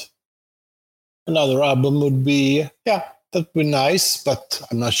 yes. Another album would be, that'd be nice, but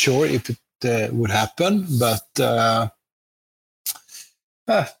I'm not sure if it would happen. But, I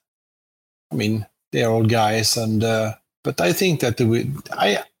mean, they're old guys, and but I think that they will.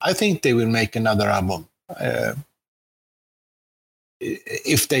 I think they will make another album.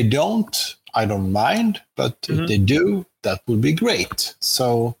 If they don't, I don't mind. But if they do, that would be great.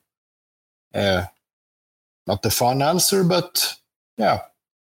 So, not the fun answer, but yeah.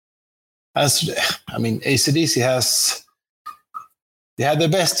 AC/DC they had the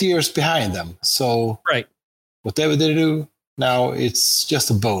best years behind them. So right, whatever they do now, it's just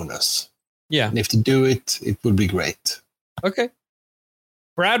a bonus. Yeah. And if they do it, it would be great. Okay.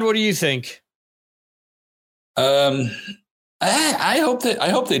 Brad, what do you think? I hope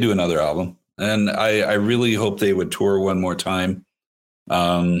they do another album, and I really hope they would tour one more time.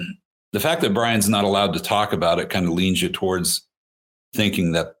 The fact that Brian's not allowed to talk about it kind of leans you towards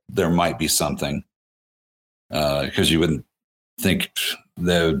thinking that there might be something, because you wouldn't think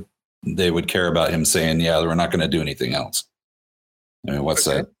they would care about him saying, "Yeah, we're not going to do anything else." I mean, what's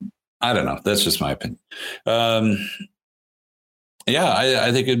that? I don't know. That's just my opinion. I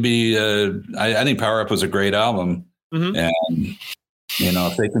think it'd be. I think Power Up was a great album, and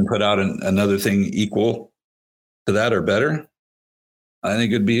if they can put out another thing equal to that or better, I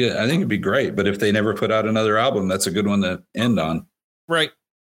think it'd be great. But if they never put out another album, that's a good one to end on. Right.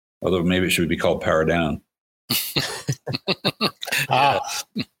 Although maybe it should be called Power Down.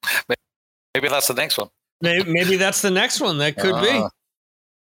 Maybe that's the next one. Maybe that's the next one. That could be.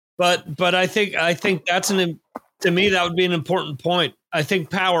 But I think that's to me that would be an important point. I think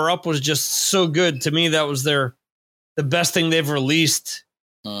Power Up was just so good. To me, that was the best thing they've released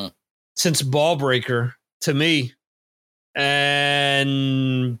since Ball Breaker, to me.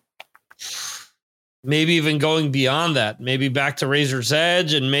 And maybe even going beyond that, maybe back to Razor's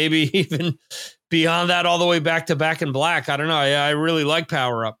Edge, and maybe even beyond that, all the way back to Back in Black. I don't know. I really like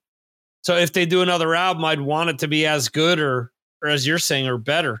Power Up. So if they do another album, I'd want it to be as good or as you're saying, or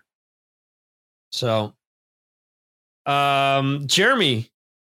better. So, Jeremy,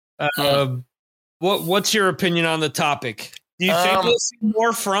 what's your opinion on the topic? Do you think we'll see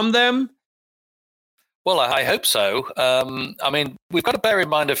more from them? Well, I hope so. We've got to bear in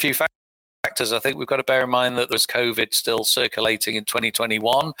mind a few factors. I think we've got to bear in mind that there's COVID still circulating in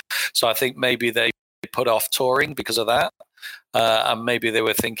 2021. So I think maybe they put off touring because of that. And maybe they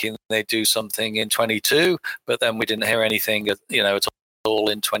were thinking they'd do something in 22, but then we didn't hear anything, at all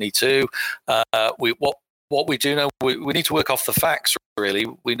in 22. What we do know, we need to work off the facts, really.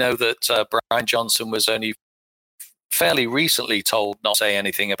 We know that Brian Johnson was only fairly recently told not to say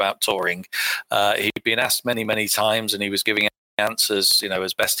anything about touring. He'd been asked many, many times, and he was giving answers,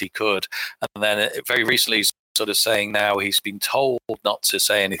 as best he could. And then very recently, he's sort of saying now he's been told not to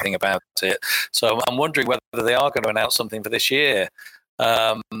say anything about it. So I'm wondering whether they are going to announce something for this year.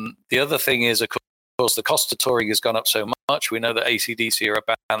 The other thing is, of course, the cost of touring has gone up so much. We know that AC/DC are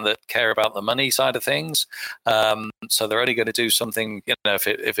a band that care about the money side of things. So they're only going to do something, if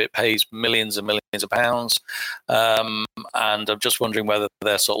it pays millions and millions of pounds. And I'm just wondering whether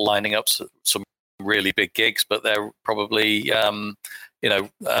they're sort of lining up some really big gigs, but they're probably,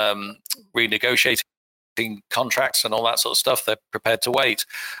 renegotiating contracts and all that sort of stuff. They're prepared to wait.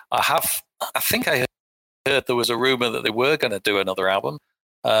 I think I heard there was a rumor that they were going to do another album.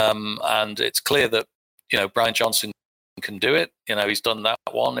 And it's clear that, Brian Johnson can do it. He's done that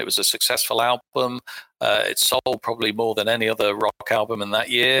one. It was a successful album. It sold probably more than any other rock album in that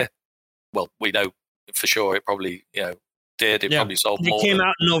year. Well, we know for sure it probably, did. It probably sold more. It came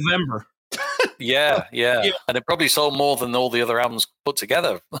out in November. Yeah. And it probably sold more than all the other albums put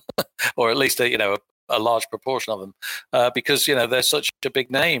together, or at least, a large proportion of them, because they're such a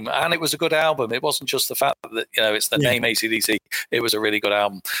big name, and it was a good album. It wasn't just the fact that it's the name AC/DC. It was a really good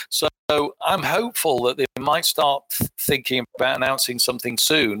album. So I'm hopeful that they might start thinking about announcing something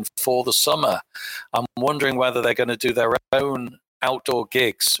soon for the summer. I'm wondering whether they're going to do their own outdoor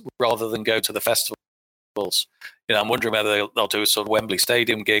gigs rather than go to the festivals. I'm wondering whether they'll do a sort of Wembley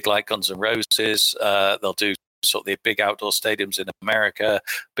Stadium gig like Guns N' Roses. They'll do sort of the big outdoor stadiums in America,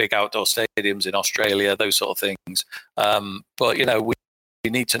 big outdoor stadiums in Australia, those sort of things. But we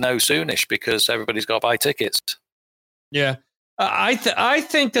need to know soonish because everybody's got to buy tickets. Yeah. I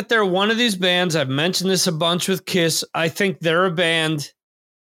think that they're one of these bands. I've mentioned this a bunch with Kiss. I think they're a band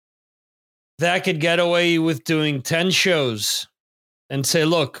that could get away with doing 10 shows and say,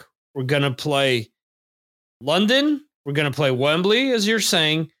 look, we're going to play London. We're going to play Wembley, as you're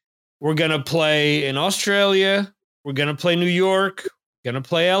saying. We're going to play in Australia. We're going to play New York. We're going to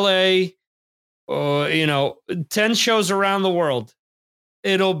play LA. 10 shows around the world.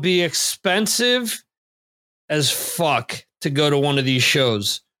 It'll be expensive as fuck to go to one of these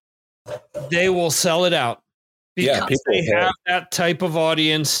shows. They will sell it out because they have that type of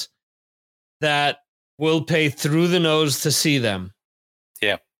audience that will pay through the nose to see them.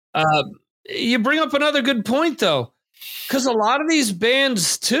 Yeah. You bring up another good point, though, because a lot of these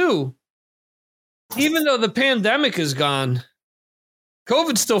bands, too, even though the pandemic is gone,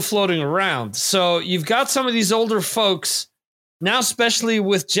 COVID's still floating around. So you've got some of these older folks now, especially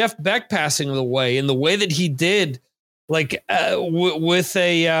with Jeff Beck passing away in the way that he did, like with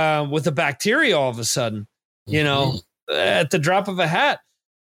a bacteria all of a sudden, at the drop of a hat.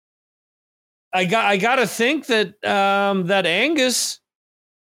 I got to think that that Angus,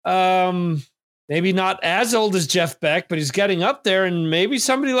 maybe not as old as Jeff Beck, but he's getting up there, and maybe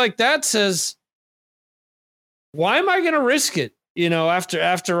somebody like that says, "Why am I going to risk it?"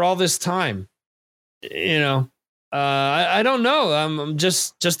 After all this time, I don't know. I'm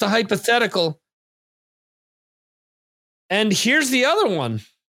just a hypothetical. And here's the other one.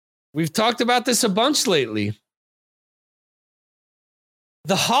 We've talked about this a bunch lately.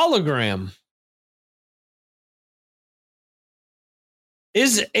 The hologram.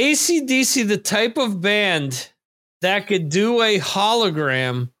 Is AC/DC the type of band that could do a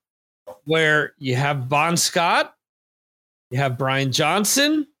hologram where you have Bon Scott, you have Brian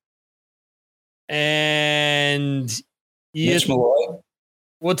Johnson, and Mitch Malloy?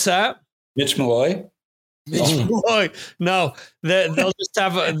 What's that? Mitch Malloy? Malloy. No, they'll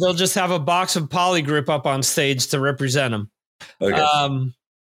just have a box of Polygrip up on stage to represent them. Okay.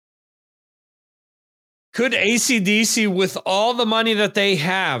 Could AC/DC, with all the money that they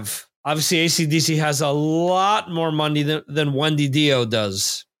have, obviously AC/DC has a lot more money than Wendy Dio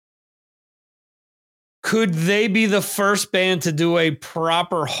does. Could they be the first band to do a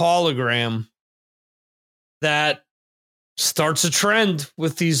proper hologram that starts a trend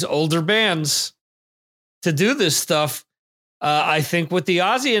with these older bands to do this stuff? I think with the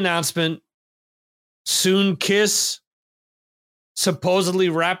Ozzy announcement, soon Kiss supposedly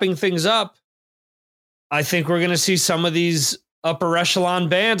wrapping things up, I think we're going to see some of these upper echelon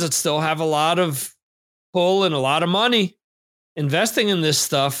bands that still have a lot of pull and a lot of money investing in this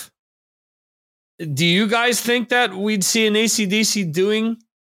stuff. Do you guys think that we'd see an AC/DC doing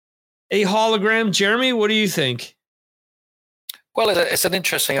a hologram? Jeremy, what do you think? Well, it's an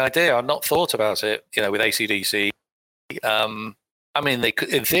interesting idea. I've not thought about it, with AC/DC. They could,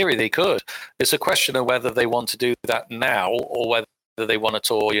 in theory, they could. It's a question of whether they want to do that now or whether they want to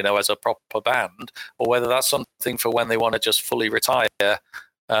tour, as a proper band, or whether that's something for when they want to just fully retire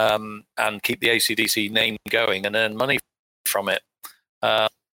and keep the AC/DC name going and earn money from it. I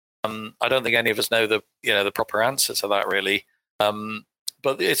don't think any of us know the proper answer to that, really.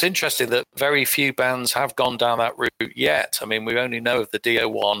 But it's interesting that very few bands have gone down that route yet. I mean, we only know of the Dio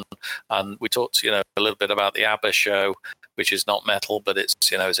one, and we talked, a little bit about the ABBA show, which is not metal, but it's,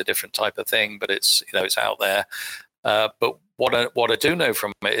 it's a different type of thing, but it's, it's out there. But what I do know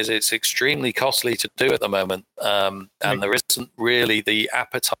from it is it's extremely costly to do at the moment, and there isn't really the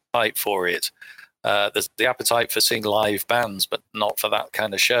appetite for it. There's the appetite for seeing live bands, but not for that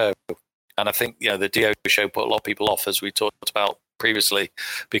kind of show. And I think the Dio show put a lot of people off, as we talked about previously,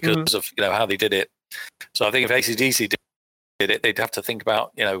 because of how they did it. So I think if AC/DC did it, they'd have to think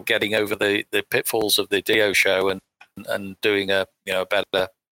about getting over the pitfalls of the Dio show and doing a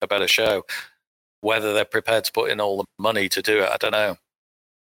better show. Whether they're prepared to put in all the money to do it, I don't know.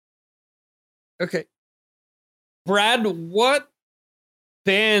 Okay, Brad, what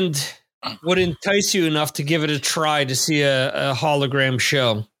band would entice you enough to give it a try to see a hologram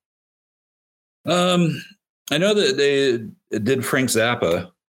show? I know that they did Frank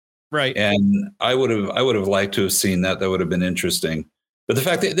Zappa, right? And I would have liked to have seen that. That would have been interesting. But the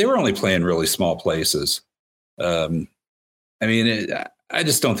fact that they were only playing really small places, I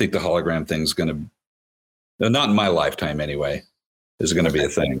just don't think the hologram thing's going to, not in my lifetime anyway, is going to be a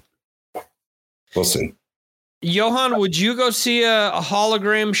thing. We'll see. Johan, would you go see a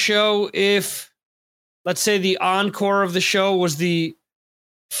hologram show if, let's say, the encore of the show was the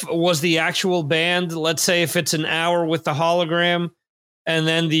was the actual band? Let's say if it's an hour with the hologram, and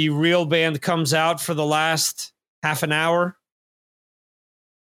then the real band comes out for the last half an hour.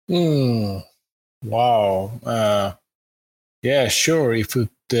 Wow. Yeah, sure. If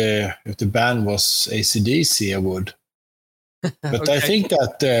the band was AC/DC, I would. But Okay. I think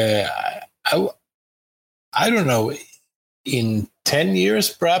that I don't know. In 10 years,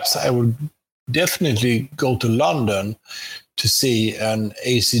 perhaps I would definitely go to London to see an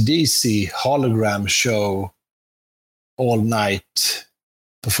AC/DC hologram show, all night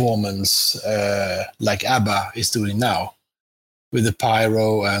performance, like ABBA is doing now, with the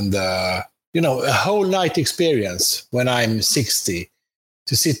pyro and a whole night experience when I'm 60,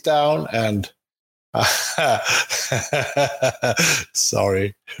 to sit down and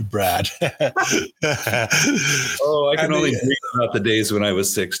sorry, Brad. Oh, I can only dream about the days when I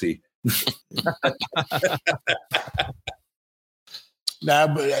was 60. Nah,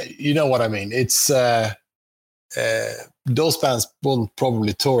 but you know what I mean. It's those bands won't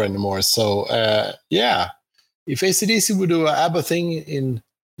probably tour anymore. So yeah, if AC/DC would do an ABBA thing in,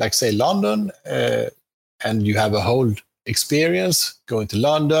 like, say, London, and you have a whole experience going to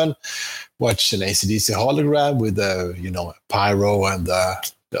London, watch an AC/DC hologram with pyro and the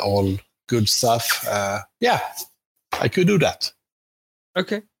all good stuff. Yeah, I could do that.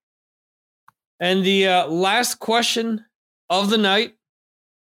 Okay. And the last question of the night.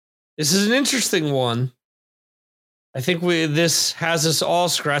 This is an interesting one. I think this has us all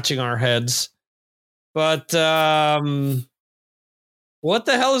scratching our heads. But what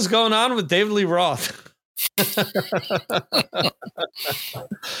the hell is going on with David Lee Roth?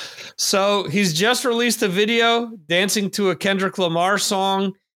 So he's just released a video dancing to a Kendrick Lamar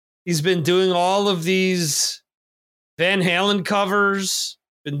song. He's been doing all of these Van Halen covers,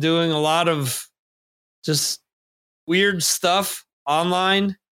 been doing a lot of just weird stuff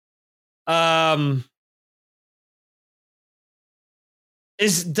online. Does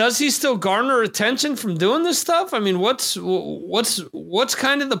he still garner attention from doing this stuff? I mean, what's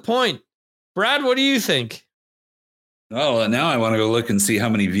kind of the point? Brad, what do you think? Oh, now I want to go look and see how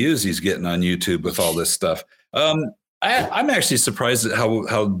many views he's getting on YouTube with all this stuff. I'm actually surprised at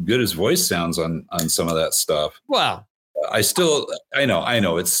how good his voice sounds on some of that stuff. Wow. I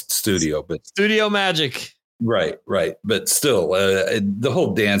know it's studio, but studio magic. Right. But still, the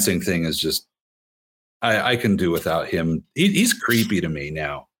whole dancing thing is just, I can do without him. He's creepy to me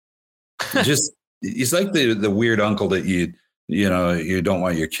now. He's like the weird uncle that you don't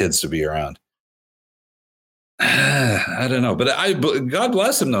want your kids to be around. I don't know, but God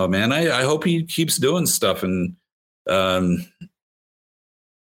bless him though, man. I hope he keeps doing stuff, and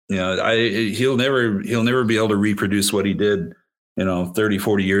he'll never be able to reproduce what he did, 30,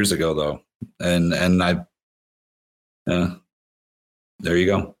 40 years ago though. And there you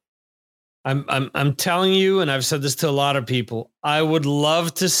go. I'm telling you, and I've said this to a lot of people, I would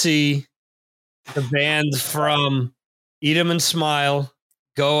love to see the band from Eat 'Em and Smile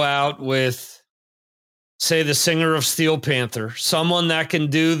go out with, say, the singer of Steel Panther, someone that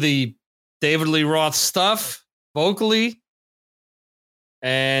can do the David Lee Roth stuff vocally,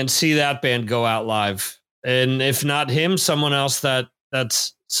 and see that band go out live. And if not him, someone else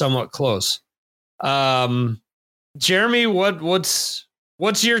that's somewhat close. Jeremy, what's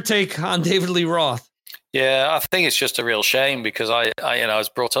your take on David Lee Roth? Yeah, I think it's just a real shame because I was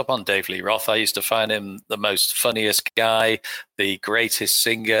brought up on David Lee Roth. I used to find him the most funniest guy, the greatest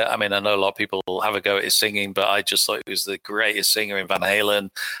singer. I mean, I know a lot of people have a go at his singing, but I just thought he was the greatest singer in Van Halen.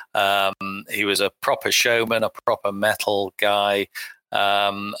 He was a proper showman, a proper metal guy,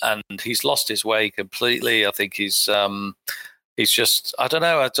 and he's lost his way completely. I think he's just, I don't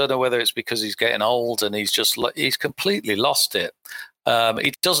know whether it's because he's getting old and he's completely lost it.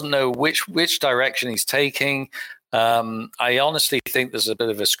 He doesn't know which direction he's taking. I honestly think there's a bit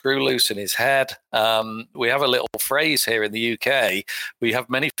of a screw loose in his head. We have a little phrase here in the UK. We have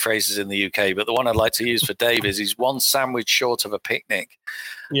many phrases in the UK, but the one I'd like to use for Dave is he's one sandwich short of a picnic.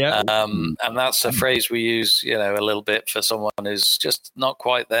 Yeah. And that's a phrase we use, a little bit for someone who's just not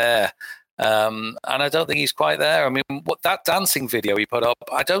quite there. And I don't think he's quite there. I mean, what that dancing video he put up,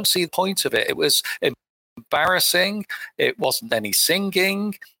 I don't see the point of it. It was embarrassing. It wasn't any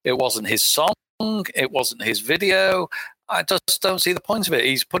singing. It wasn't his song. It wasn't his video. I just don't see the point of it.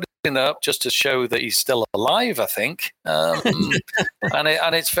 He's putting it up just to show that he's still alive, I think. And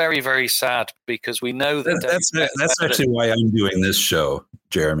it's very, very sad because we know that that's actually why I'm doing this show,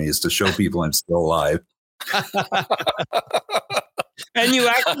 Jeremy, is to show people I'm still alive. And you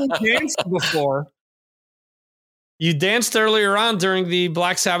actually danced before. You danced earlier on during the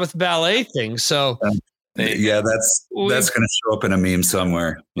Black Sabbath ballet thing. So Yeah, that's going to show up in a meme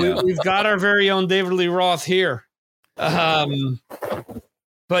somewhere. Yeah. We've got our very own David Lee Roth here. But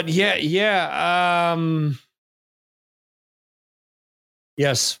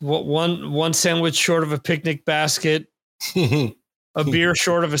yes, one sandwich short of a picnic basket, a beer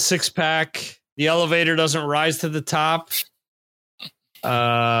short of a 6-pack. The elevator doesn't rise to the top.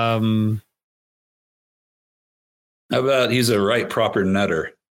 How about he's a right proper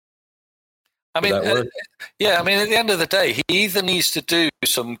nutter? I mean, yeah, I mean, at the end of the day, he either needs to do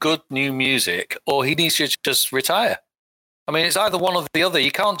some good new music or he needs to just retire. I mean, it's either one or the other.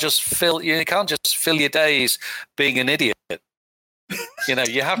 You can't just fill your days being an idiot. You know,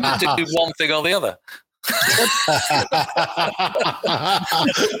 you have to do one thing or the other.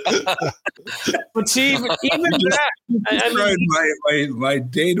 But see, even that, I mean, my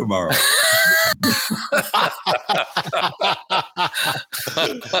day tomorrow.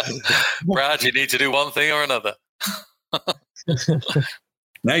 Brad, you need to do one thing or another.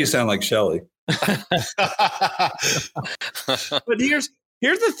 Now you sound like Shelley. But here's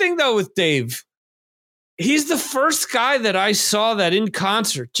the thing though with Dave. He's the first guy that I saw that in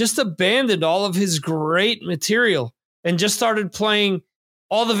concert just abandoned all of his great material and just started playing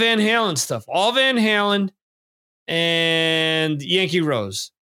all the Van Halen stuff. All Van Halen and Yankee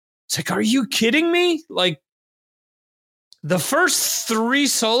Rose. It's like, are you kidding me? Like, the first 3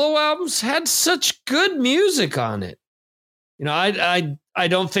 solo albums had such good music on it. You know, I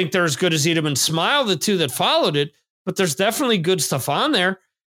don't think they're as good as Eat 'Em and Smile, the 2 that followed it, but there's definitely good stuff on there.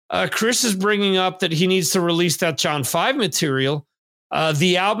 Chris is bringing up that he needs to release that John 5 material.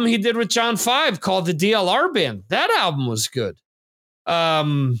 The album he did with John 5 called the DLR Band. That album was good. My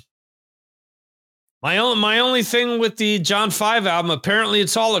only thing with the John 5 album, apparently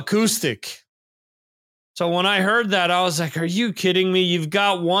it's all acoustic. So when I heard that, I was like, are you kidding me? You've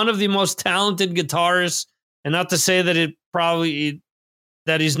got one of the most talented guitarists, and not to say that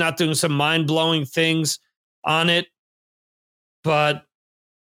that he's not doing some mind-blowing things on it, but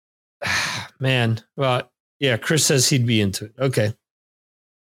man, well, yeah, Chris says he'd be into it. Okay.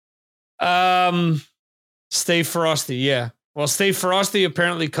 Stay Frosty, yeah. Well, Stay Frosty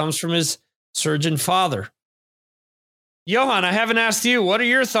apparently comes from his surgeon father. Johan, I haven't asked you. What are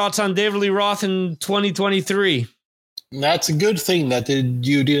your thoughts on David Lee Roth in 2023? That's a good thing that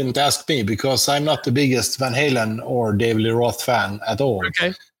you didn't ask me, because I'm not the biggest Van Halen or David Lee Roth fan at all.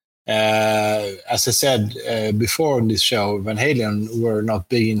 Okay. As I said before in this show, Van Halen were not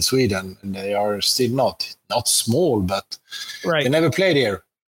big in Sweden, and they are still not small, but right. They never played here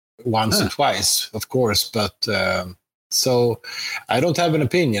once or twice, of course. But so I don't have an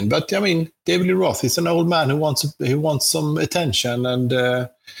opinion. But I mean, David Lee Roth is an old man who wants some attention, and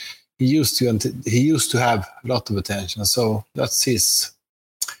he used to have a lot of attention. So that's his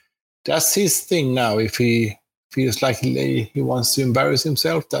thing now. If he feels like he wants to embarrass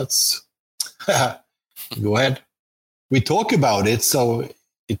himself, that's go ahead. We talk about it, so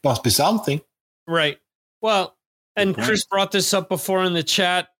it must be something. Right. Well, and Chris brought this up before in the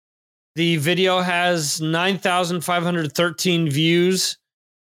chat. The video has 9,513 views,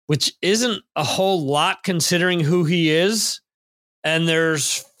 which isn't a whole lot considering who he is. And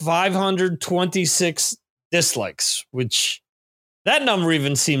there's 526 dislikes, which that number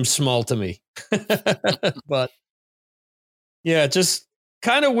even seems small to me. But yeah, just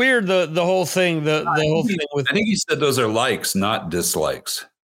kind of weird the whole thing. The whole thing with. I think he said those are likes, not dislikes.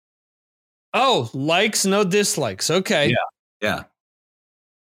 Oh, likes, no dislikes. Okay. Yeah.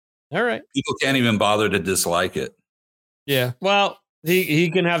 All right. People can't even bother to dislike it. Yeah. Well, he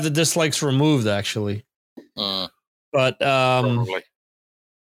can have the dislikes removed, actually. But Probably.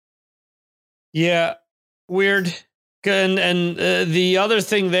 Yeah, weird. And the other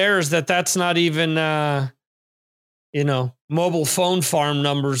thing there is that's not even mobile phone farm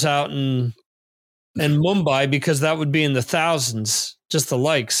numbers out in Mumbai, because that would be in the thousands, just the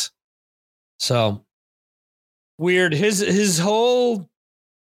likes. So weird. His whole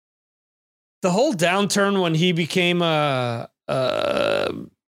downturn when he became a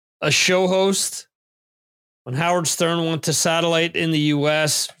show host, when Howard Stern went to satellite in the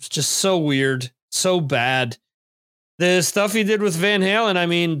US, it was just so weird, so bad. The stuff he did with Van Halen, I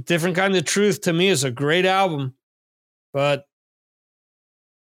mean, Different Kind of Truth to me is a great album, but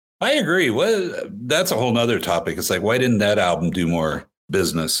I agree. Well, that's a whole nother topic. It's like, why didn't that album do more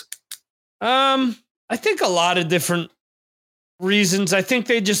business? I think a lot of different reasons. I think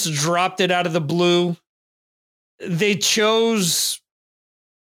they just dropped it out of the blue. They chose,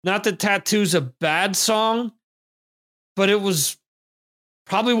 not that Tattoo's a bad song, but it was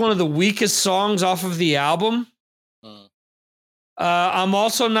probably one of the weakest songs off of the album. I'm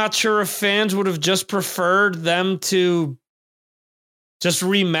also not sure if fans would have just preferred them to just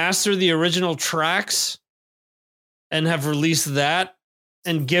remaster the original tracks and have released that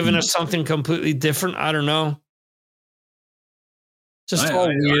and given us something completely different. I don't know. Just all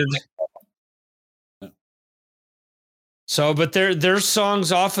weird. So, but there's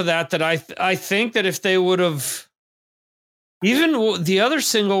songs off of that I think that if they would have, even the other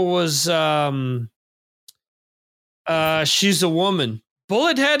single was She's a Woman.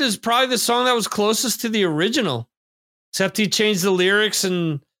 Bullet Head is probably the song that was closest to the original, except he changed the lyrics.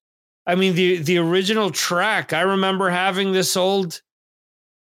 And I mean, the original track, I remember having this old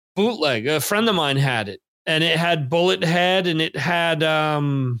bootleg. A friend of mine had it, and it had Bullet Head, and it had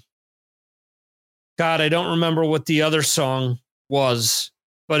God, I don't remember what the other song was,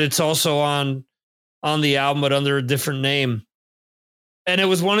 but it's also on the album, but under a different name. And it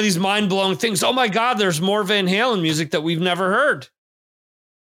was one of these mind-blowing things. Oh my God, there's more Van Halen music that we've never heard.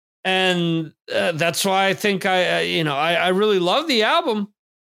 And that's why I think I really love the album,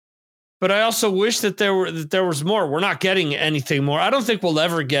 but I also wish that there was more. We're not getting anything more. I don't think we'll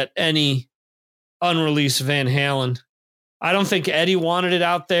ever get any unreleased Van Halen. I don't think Eddie wanted it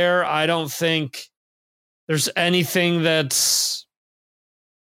out there. I don't think there's anything that's,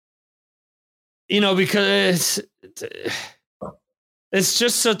 because it's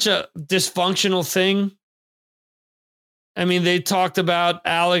just such a dysfunctional thing. I mean, they talked about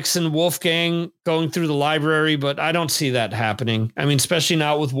Alex and Wolfgang going through the library, but I don't see that happening. I mean, especially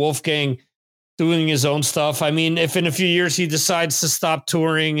not with Wolfgang doing his own stuff. I mean, if in a few years he decides to stop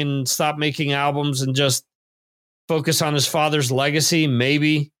touring and stop making albums and just focus on his father's legacy,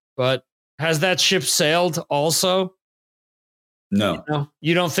 maybe. But has that ship sailed also? No.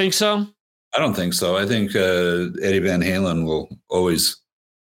 You don't think so? I don't think so. I think Eddie Van Halen will always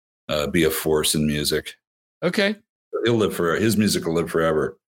be a force in music. Okay. He'll live forever. His music will live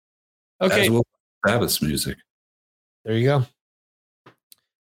forever. Okay. As will Travis' music. There you go.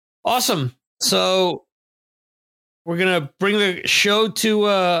 Awesome. So we're going to bring the show to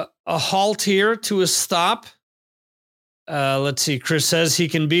a halt here, to a stop. Let's see. Chris says he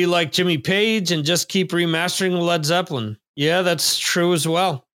can be like Jimmy Page and just keep remastering Led Zeppelin. Yeah, that's true as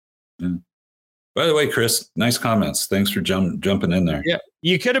well. Yeah. By the way, Chris, nice comments. Thanks for jumping in there. Yeah,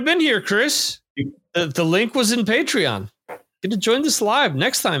 you could have been here, Chris. The link was in Patreon. Could have joined us live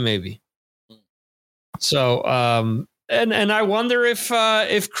next time, maybe. So, and I wonder if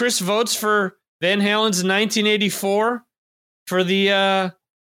Chris votes for Van Halen's 1984 for the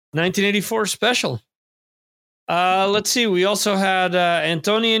 1984 special. Let's see. We also had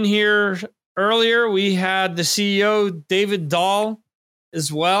Antonian here earlier. We had the CEO, David Dahl,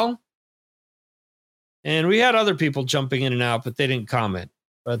 as well. And we had other people jumping in and out, but they didn't comment.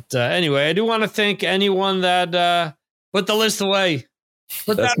 But anyway, I do want to thank anyone that put the list away.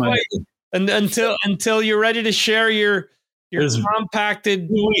 Put That's that away until you're ready to share your compacted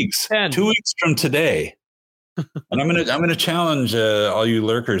 2 weeks. 10. 2 weeks from today. And I'm gonna challenge all you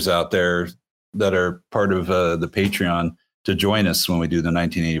lurkers out there that are part of the Patreon to join us when we do the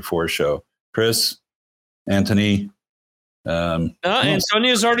 1984 show. Chris, Anthony.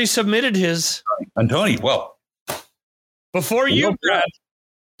 Antonia's already submitted his. Antony, well. Before you, Brad.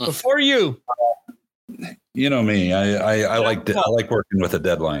 Before you. You know me. I like working with a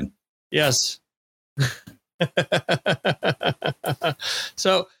deadline. Yes.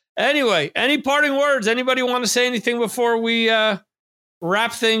 So anyway, any parting words? Anybody want to say anything before we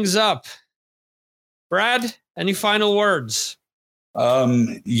wrap things up? Brad, any final words?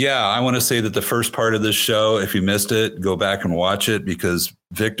 Yeah, I want to say that the first part of this show, if you missed it, go back and watch it because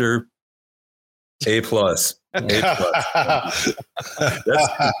Victor, A+. That's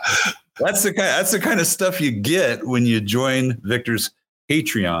the kind of stuff you get when you join Victor's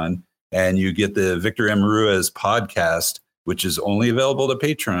Patreon and you get the Victor M. Ruiz podcast, which is only available to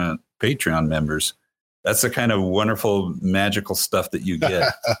Patreon members. That's the kind of wonderful, magical stuff that you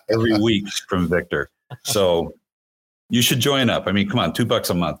get every week from Victor. So you should join up. I mean, come on, $2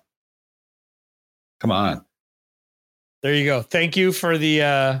 a month. Come on. There you go. Thank you for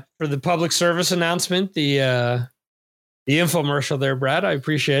the public service announcement, the infomercial there, Brad. I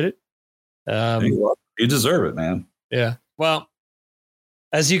appreciate it. You deserve it, man. Yeah. Well,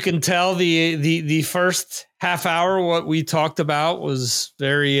 as you can tell, the first half hour, what we talked about was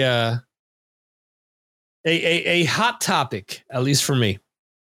very a hot topic, at least for me.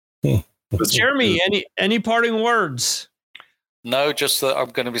 Jeremy, any parting words? No, just that I'm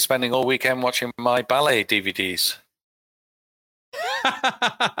going to be spending all weekend watching my ballet DVDs.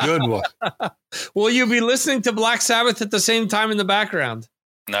 Good one. Will you be listening to Black Sabbath at the same time in the background?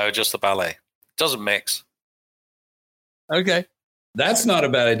 No, just the ballet. Doesn't mix. Okay. That's not a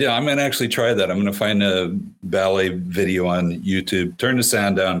bad idea. I'm going to actually try that. I'm going to find a ballet video on YouTube, turn the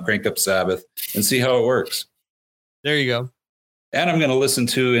sound down, crank up Sabbath, and see how it works. There you go. And I'm going to listen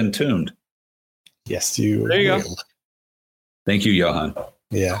to Entombed. Yes, you There you will. go. Thank you, Johan.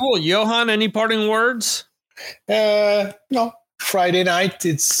 Yeah. Cool. Johan, any parting words? No, Friday night,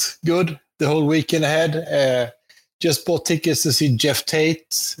 it's good. The whole weekend ahead. Just bought tickets to see Jeff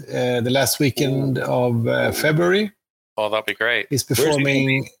Tate the last weekend of February. Oh, that'd be great. He's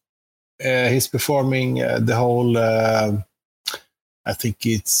performing. The whole. I think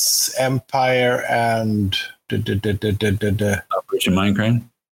it's Empire and the Operation Mindcrime.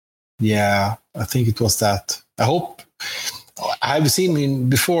 Yeah, I think it was that. I hope. I've seen him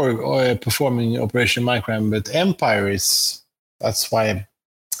before performing Operation Mindcrime, but Empire is. That's why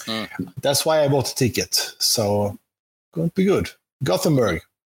I bought a ticket. So going to be good. Gothenburg.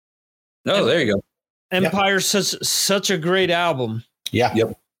 Oh, there you go. Empire's such a great album. Yeah.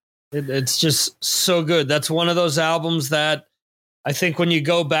 Yep. It's just so good. That's one of those albums that I think when you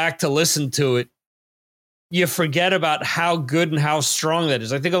go back to listen to it, you forget about how good and how strong that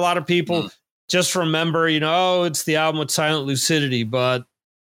is. I think a lot of people just remember, it's the album with Silent Lucidity, but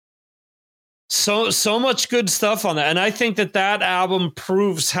so much good stuff on that. And I think that album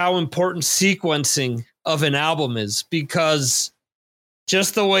proves how important sequencing of an album is, because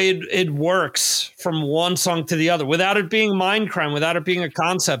just the way it works from one song to the other, without it being Mindcrime, without it being a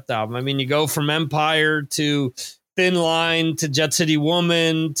concept album. I mean, you go from Empire to Thin Line to Jet City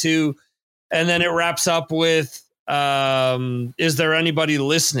Woman and then it wraps up with Is There Anybody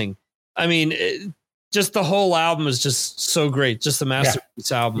Listening? I mean, just the whole album is just so great. Just a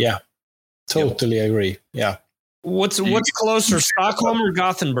masterpiece album. Yeah, totally agree. Yeah. What's closer, Stockholm or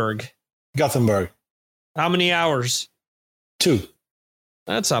Gothenburg? Gothenburg. How many hours? 2.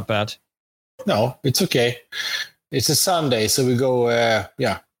 That's not bad. No, it's okay. It's a Sunday, so we go,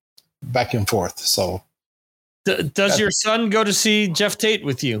 back and forth. So, does your son go to see Jeff Tate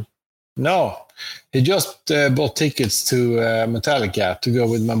with you? No, he just bought tickets to Metallica to go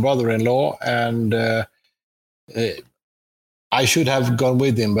with my brother-in-law, and I should have gone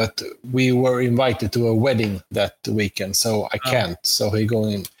with him, but we were invited to a wedding that weekend, so I can't. So he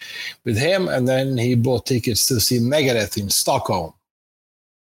going with him, and then he bought tickets to see Megadeth in Stockholm.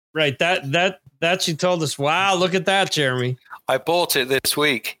 Right, that you told us. Wow, look at that, Jeremy. I bought it this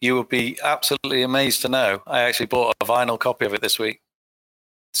week. You would be absolutely amazed to know I actually bought a vinyl copy of it this week.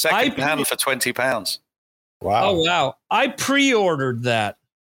 Second hand for £20. Wow! Oh wow! I pre-ordered that,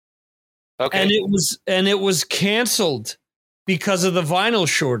 Okay, and it was canceled because of the vinyl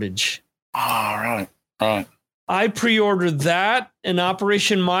shortage. right. I pre-ordered that and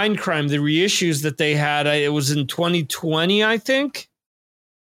Operation Mindcrime, the reissues that they had. It was in 2020, I think.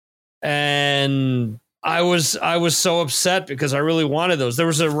 And I was so upset because I really wanted those. There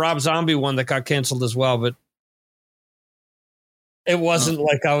was a Rob Zombie one that got canceled as well, but it wasn't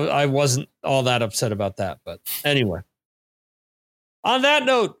like I wasn't all that upset about that. But anyway, on that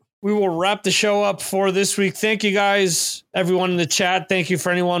note, we will wrap the show up for this week. Thank you guys, everyone in the chat. Thank you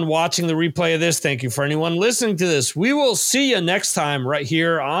for anyone watching the replay of this. Thank you for anyone listening to this. We will see you next time right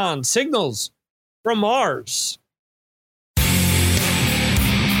here on Signals from Mars.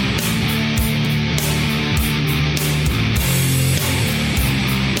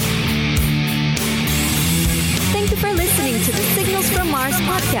 Thank you for listening to the Signals from Mars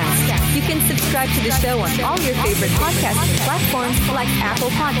podcast. You can subscribe to the show on all your favorite podcasting platforms like Apple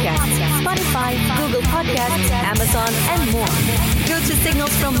Podcasts, Spotify, Google Podcasts, Amazon, and more. Go to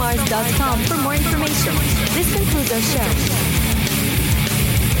signalsfrommars.com for more information. This concludes our show.